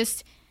Envoy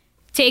just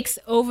takes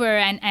over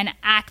and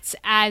acts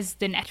as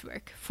the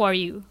network for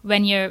you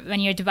when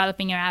you're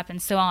developing your app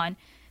and so on.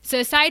 So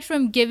aside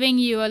from giving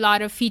you a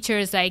lot of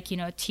features like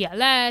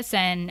TLS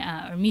and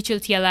or mutual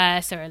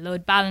TLS or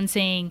load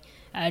balancing,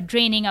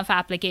 draining of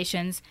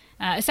applications,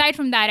 aside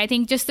from that, I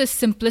think just the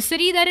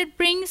simplicity that it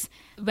brings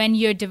when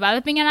you're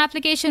developing an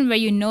application where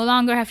you no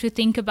longer have to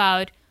think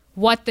about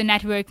what the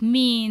network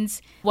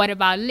means, what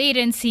about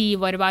latency,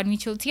 what about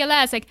mutual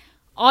TLS, like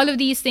all of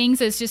these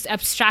things is just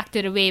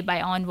abstracted away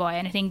by Envoy.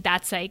 And I think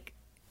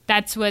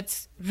that's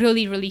what's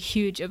really, really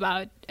huge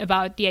about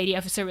the idea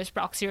of a service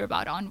proxy or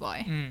about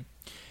Envoy.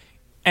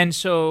 And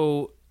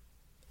so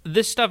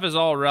this stuff is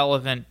all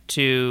relevant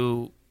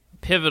to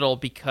Pivotal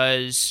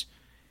because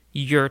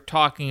you're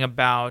talking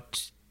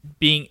about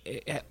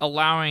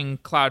allowing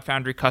Cloud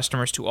Foundry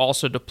customers to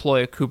also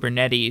deploy a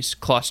Kubernetes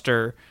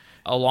cluster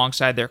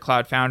alongside their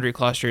Cloud Foundry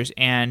clusters,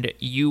 and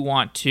you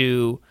want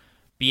to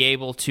be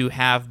able to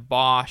have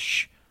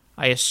Bosch,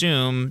 I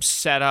assume,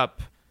 set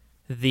up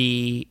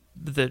the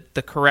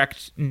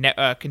correct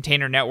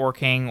container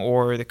networking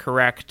or the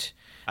correct,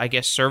 I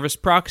guess, service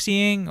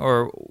proxying,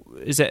 or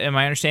am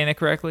I understanding that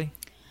correctly?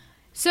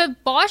 So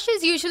Bosch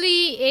is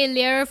usually a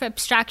layer of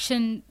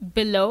abstraction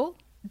below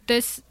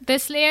this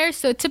layer.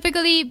 So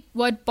typically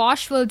what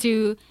Bosch will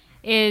do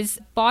is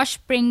Bosch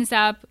brings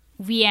up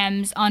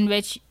VMs on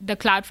which the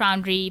Cloud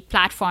Foundry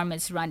platform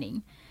is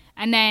running.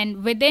 And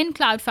then within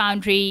Cloud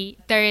Foundry,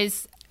 there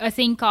is a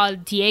thing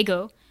called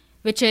Diego,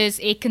 which is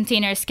a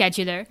container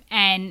scheduler.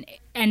 And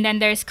then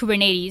there's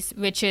Kubernetes,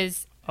 which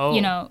is,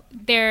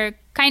 they're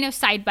kind of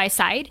side by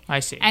side. I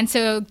see. And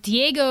so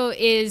Diego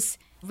is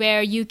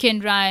where you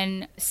can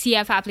run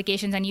CF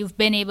applications, and you've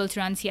been able to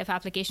run CF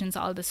applications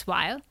all this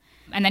while.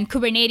 And then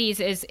Kubernetes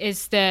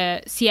is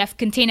the CF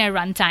container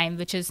runtime,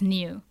 which is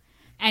new.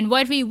 And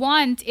what we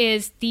want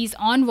is these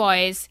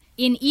envoys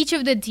in each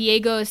of the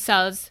Diego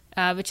cells,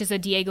 which is a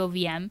Diego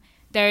VM,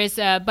 there's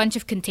a bunch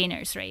of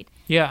containers, right?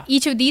 Yeah.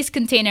 Each of these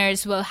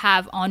containers will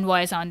have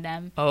envoys on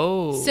them.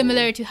 Oh.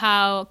 Similar to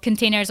how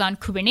containers on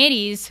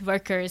Kubernetes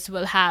workers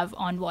will have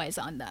envoys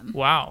on them.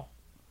 Wow.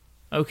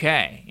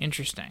 Okay.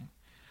 Interesting.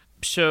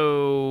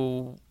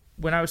 So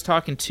when I was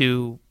talking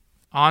to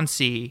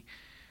Ansi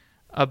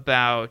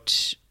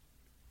about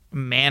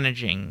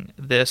managing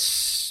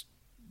this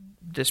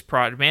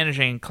product,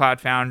 managing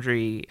Cloud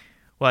Foundry,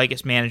 well, I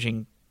guess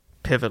managing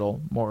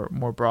Pivotal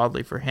more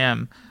broadly for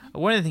him,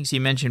 one of the things he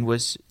mentioned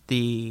was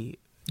the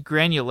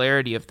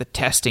granularity of the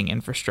testing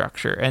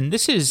infrastructure. And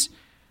this is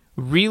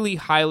really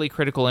highly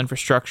critical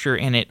infrastructure,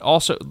 and it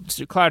also,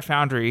 Cloud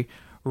Foundry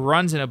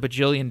runs in a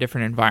bajillion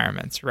different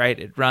environments, right?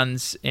 It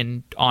runs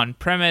in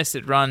on-premise,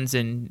 it runs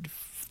in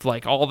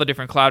like all the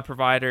different cloud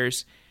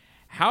providers.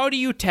 How do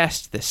you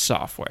test this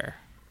software?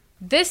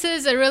 This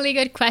is a really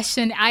good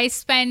question.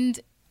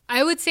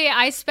 I would say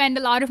I spend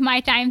a lot of my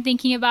time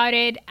thinking about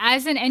it.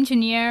 As an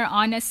engineer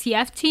on a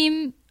CF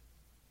team,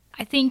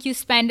 I think you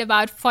spend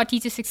about 40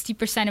 to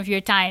 60% of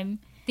your time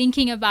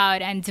thinking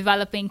about and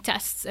developing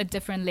tests at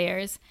different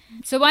layers.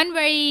 So one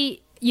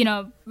very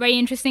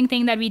interesting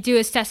thing that we do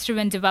is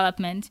test-driven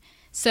development.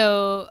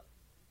 So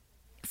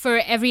for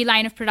every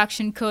line of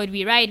production code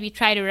we write, we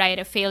try to write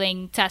a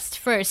failing test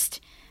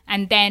first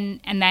and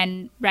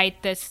then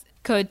write this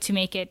code to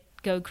make it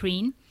go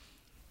green.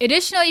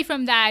 Additionally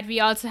from that, we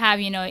also have,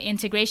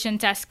 integration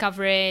test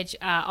coverage,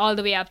 all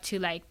the way up to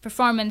like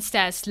performance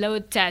tests,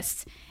 load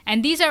tests.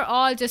 And these are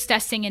all just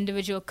testing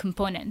individual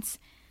components.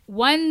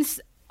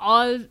 Once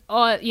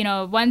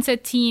once a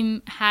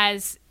team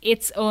has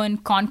its own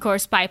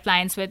concourse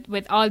pipelines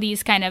with all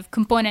these kind of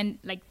component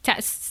like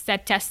tests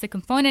that test the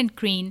component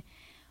green,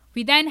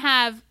 we then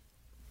have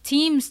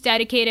teams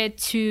dedicated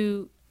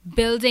to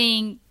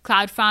building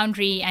Cloud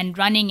Foundry and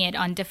running it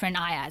on different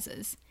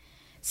IaaSes.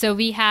 So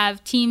we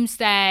have teams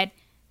that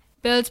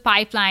build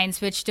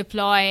pipelines which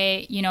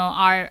deploy,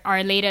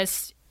 our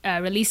latest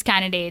release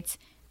candidates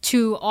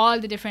to all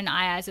the different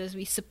IaaSes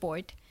we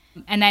support.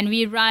 And then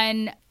we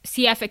run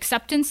CF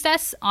acceptance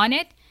tests on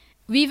it.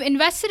 We've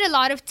invested a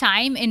lot of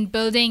time in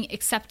building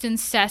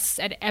acceptance tests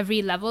at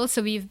every level.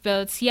 So we've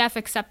built CF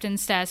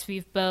acceptance tests,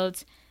 we've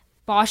built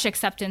BOSH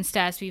acceptance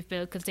tests, we've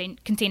built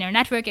container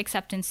network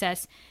acceptance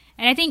tests.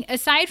 And I think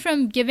aside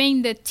from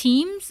giving the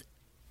teams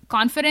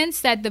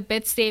confidence that the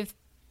bits they've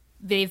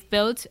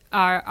built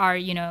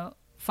are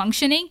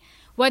functioning,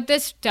 what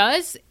this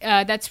does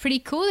that's pretty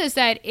cool is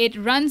that it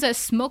runs a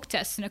smoke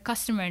test in a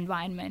customer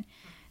environment.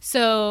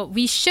 So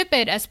we ship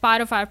it as part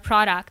of our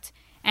product,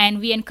 and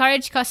we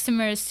encourage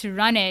customers to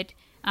run it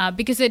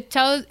because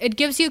it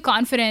gives you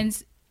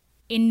confidence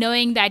in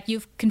knowing that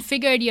you've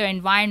configured your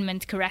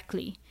environment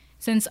correctly,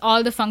 since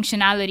all the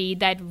functionality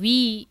that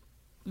we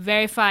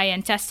verify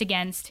and test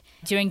against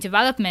during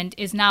development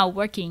is now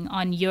working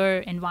on your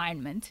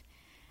environment.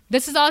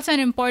 This is also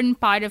an important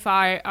part of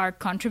our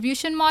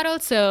contribution model.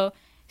 So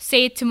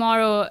say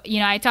tomorrow,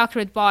 I talked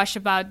with BOSH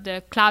about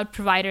the cloud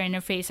provider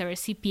interface, or a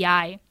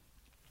CPI.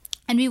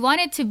 And we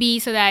want it to be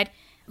so that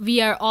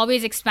we are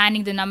always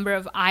expanding the number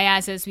of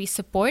IaaSes we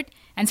support.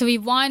 And so we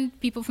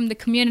want people from the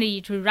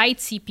community to write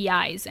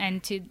CPIs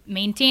and to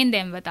maintain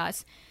them with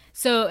us.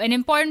 So an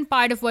important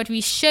part of what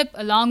we ship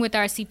along with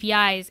our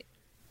CPIs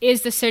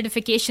is the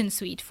certification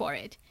suite for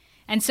it.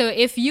 And so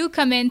if you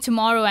come in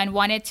tomorrow and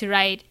wanted to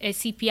write a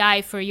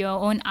CPI for your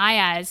own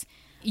IaaS,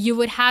 you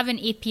would have an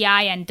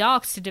API and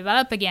docs to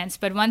develop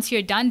against. But once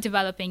you're done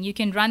developing, you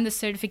can run the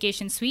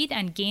certification suite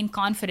and gain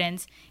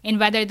confidence in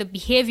whether the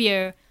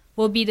behavior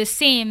will be the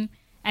same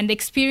and the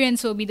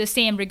experience will be the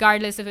same,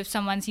 regardless of if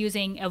someone's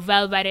using a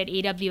well-vetted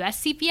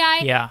AWS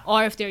CPI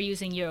or if they're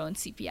using your own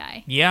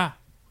CPI. Yeah.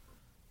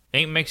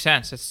 It makes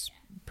sense. That's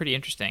pretty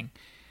interesting.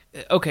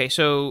 Okay,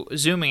 so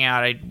zooming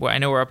out, I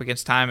know we're up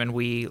against time, and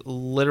we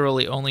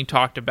literally only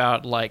talked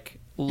about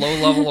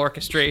low-level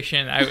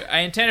orchestration. I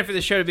intended for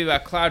the show to be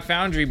about Cloud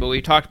Foundry, but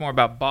we talked more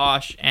about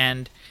BOSH.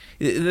 And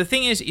the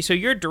thing is, so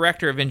you're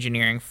director of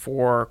engineering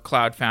for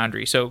Cloud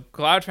Foundry. So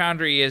Cloud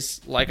Foundry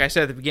is, like I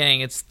said at the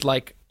beginning, it's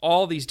like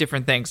all these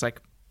different things,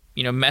 like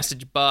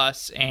message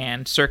bus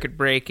and circuit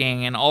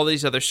breaking and all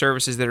these other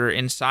services that are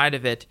inside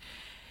of it.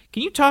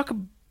 Can you talk a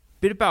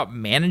bit about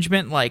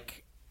management? Like,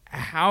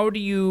 how do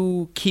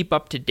you keep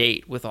up to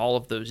date with all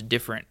of those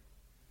different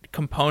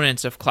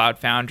components of Cloud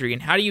Foundry,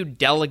 and how do you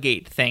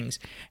delegate things?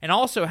 And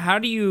also, how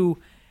do you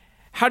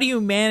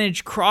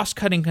manage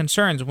cross-cutting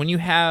concerns when you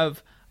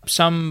have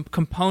some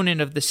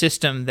component of the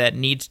system that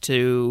needs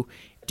to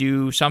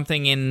do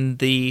something in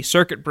the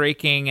circuit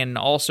breaking and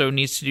also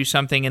needs to do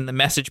something in the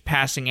message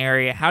passing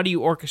area? How do you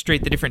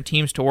orchestrate the different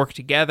teams to work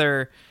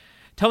together?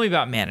 Tell me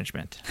about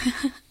management.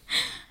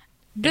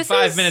 In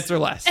 5 minutes or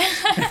less.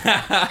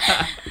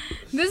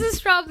 This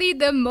is probably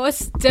the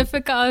most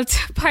difficult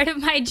part of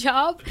my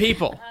job.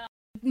 People.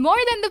 More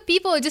than the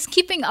people, just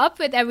keeping up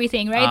with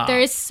everything, right? There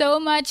is so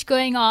much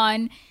going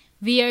on.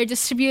 We are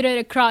distributed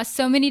across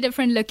so many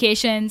different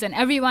locations, and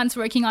everyone's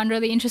working on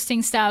really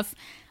interesting stuff.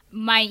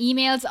 My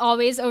email's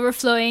always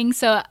overflowing.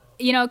 So,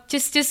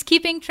 just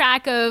keeping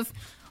track of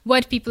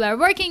what people are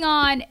working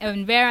on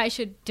and where I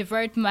should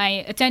divert my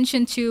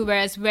attention to,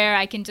 whereas where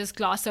I can just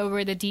gloss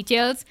over the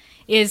details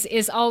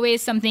is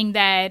always something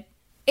that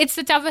it's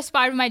the toughest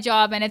part of my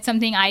job, and it's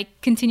something I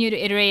continue to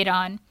iterate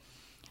on.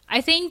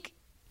 I think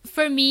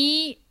for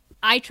me,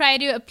 I try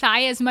to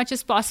apply as much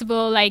as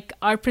possible like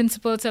our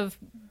principles of,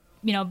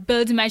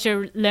 build,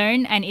 measure,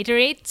 learn, and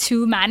iterate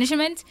to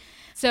management.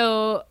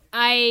 So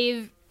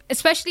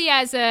especially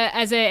as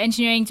an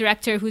engineering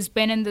director who's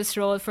been in this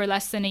role for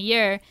less than a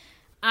year,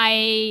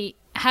 I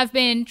have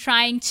been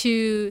trying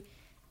to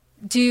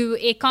do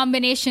a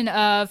combination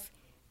of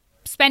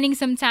spending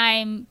some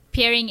time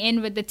pairing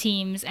in with the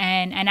teams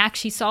and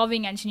actually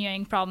solving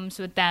engineering problems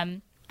with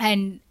them.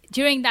 And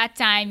during that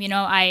time,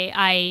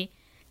 I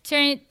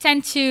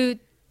tend to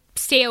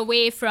stay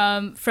away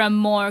from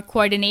more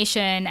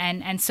coordination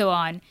and so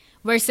on.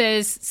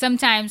 Versus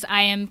sometimes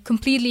I am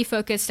completely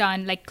focused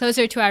on, like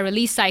closer to our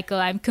release cycle,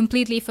 I'm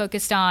completely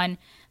focused on,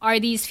 are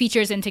these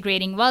features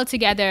integrating well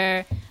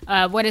together?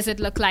 What does it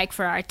look like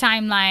for our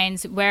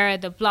timelines? Where are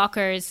the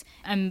blockers?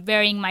 I'm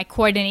wearing my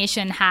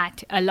coordination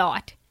hat a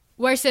lot.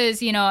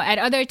 Versus, at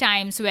other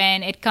times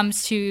when it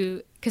comes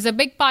to, because a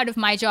big part of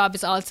my job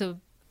is also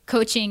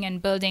coaching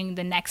and building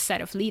the next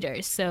set of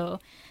leaders. So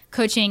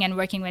coaching and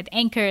working with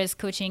anchors,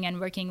 coaching and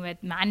working with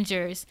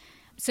managers.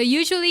 So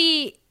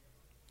usually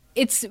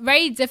it's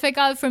very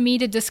difficult for me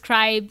to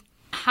describe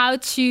how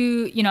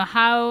to,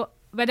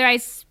 whether I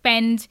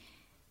spend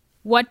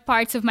what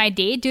parts of my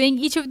day doing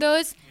each of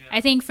those. Yeah.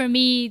 I think for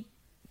me,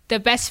 the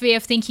best way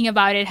of thinking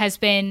about it has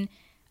been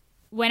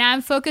when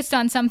I'm focused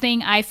on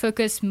something, I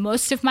focus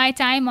most of my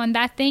time on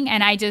that thing,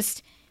 and I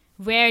just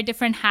wear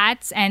different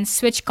hats and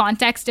switch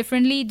contexts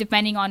differently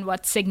depending on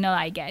what signal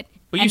I get.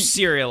 But you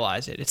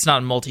serialize it. It's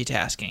not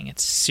multitasking.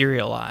 It's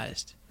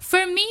serialized.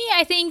 For me,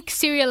 I think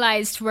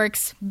serialized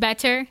works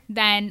better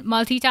than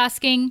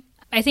multitasking.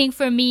 I think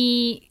for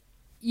me,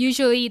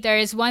 usually there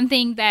is one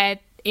thing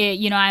that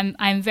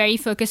I'm very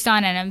focused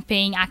on and I'm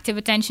paying active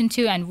attention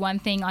to, and one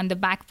thing on the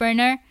back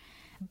burner.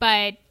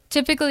 But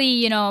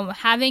typically,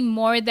 having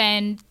more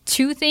than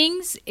two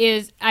things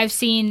I've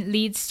seen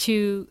leads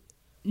to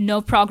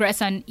no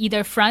progress on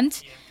either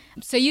front.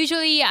 So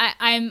usually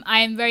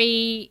I'm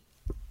very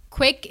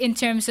quick in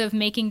terms of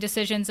making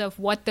decisions of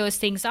what those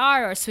things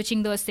are or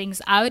switching those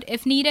things out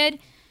if needed.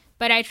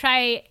 But I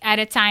try at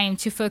a time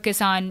to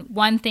focus on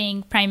one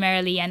thing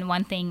primarily and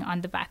one thing on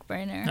the back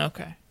burner.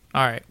 Okay.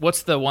 All right.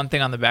 What's the one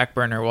thing on the back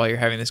burner while you're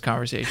having this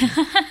conversation?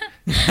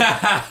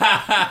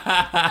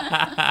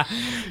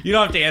 You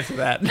don't have to answer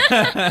that.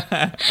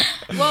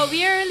 Well,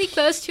 we are really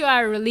close to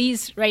our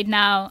release right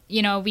now.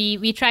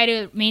 We try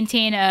to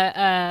maintain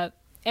a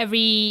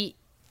every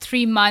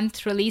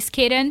 3-month release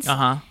cadence,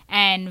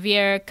 and we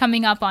are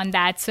coming up on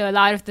that. So a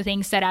lot of the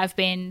things that I've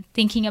been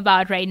thinking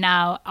about right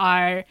now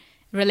are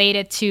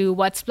related to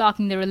what's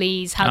blocking the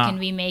release, how can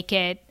we make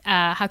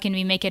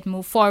it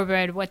move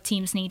forward, what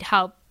teams need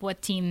help,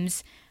 what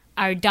teams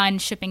are done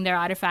shipping their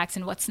artifacts,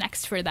 and what's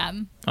next for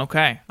them.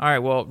 Okay. All right.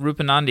 Well,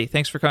 Rupanandi,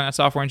 thanks for coming on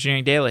Software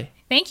Engineering Daily.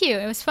 Thank you.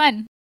 It was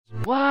fun.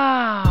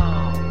 Wow.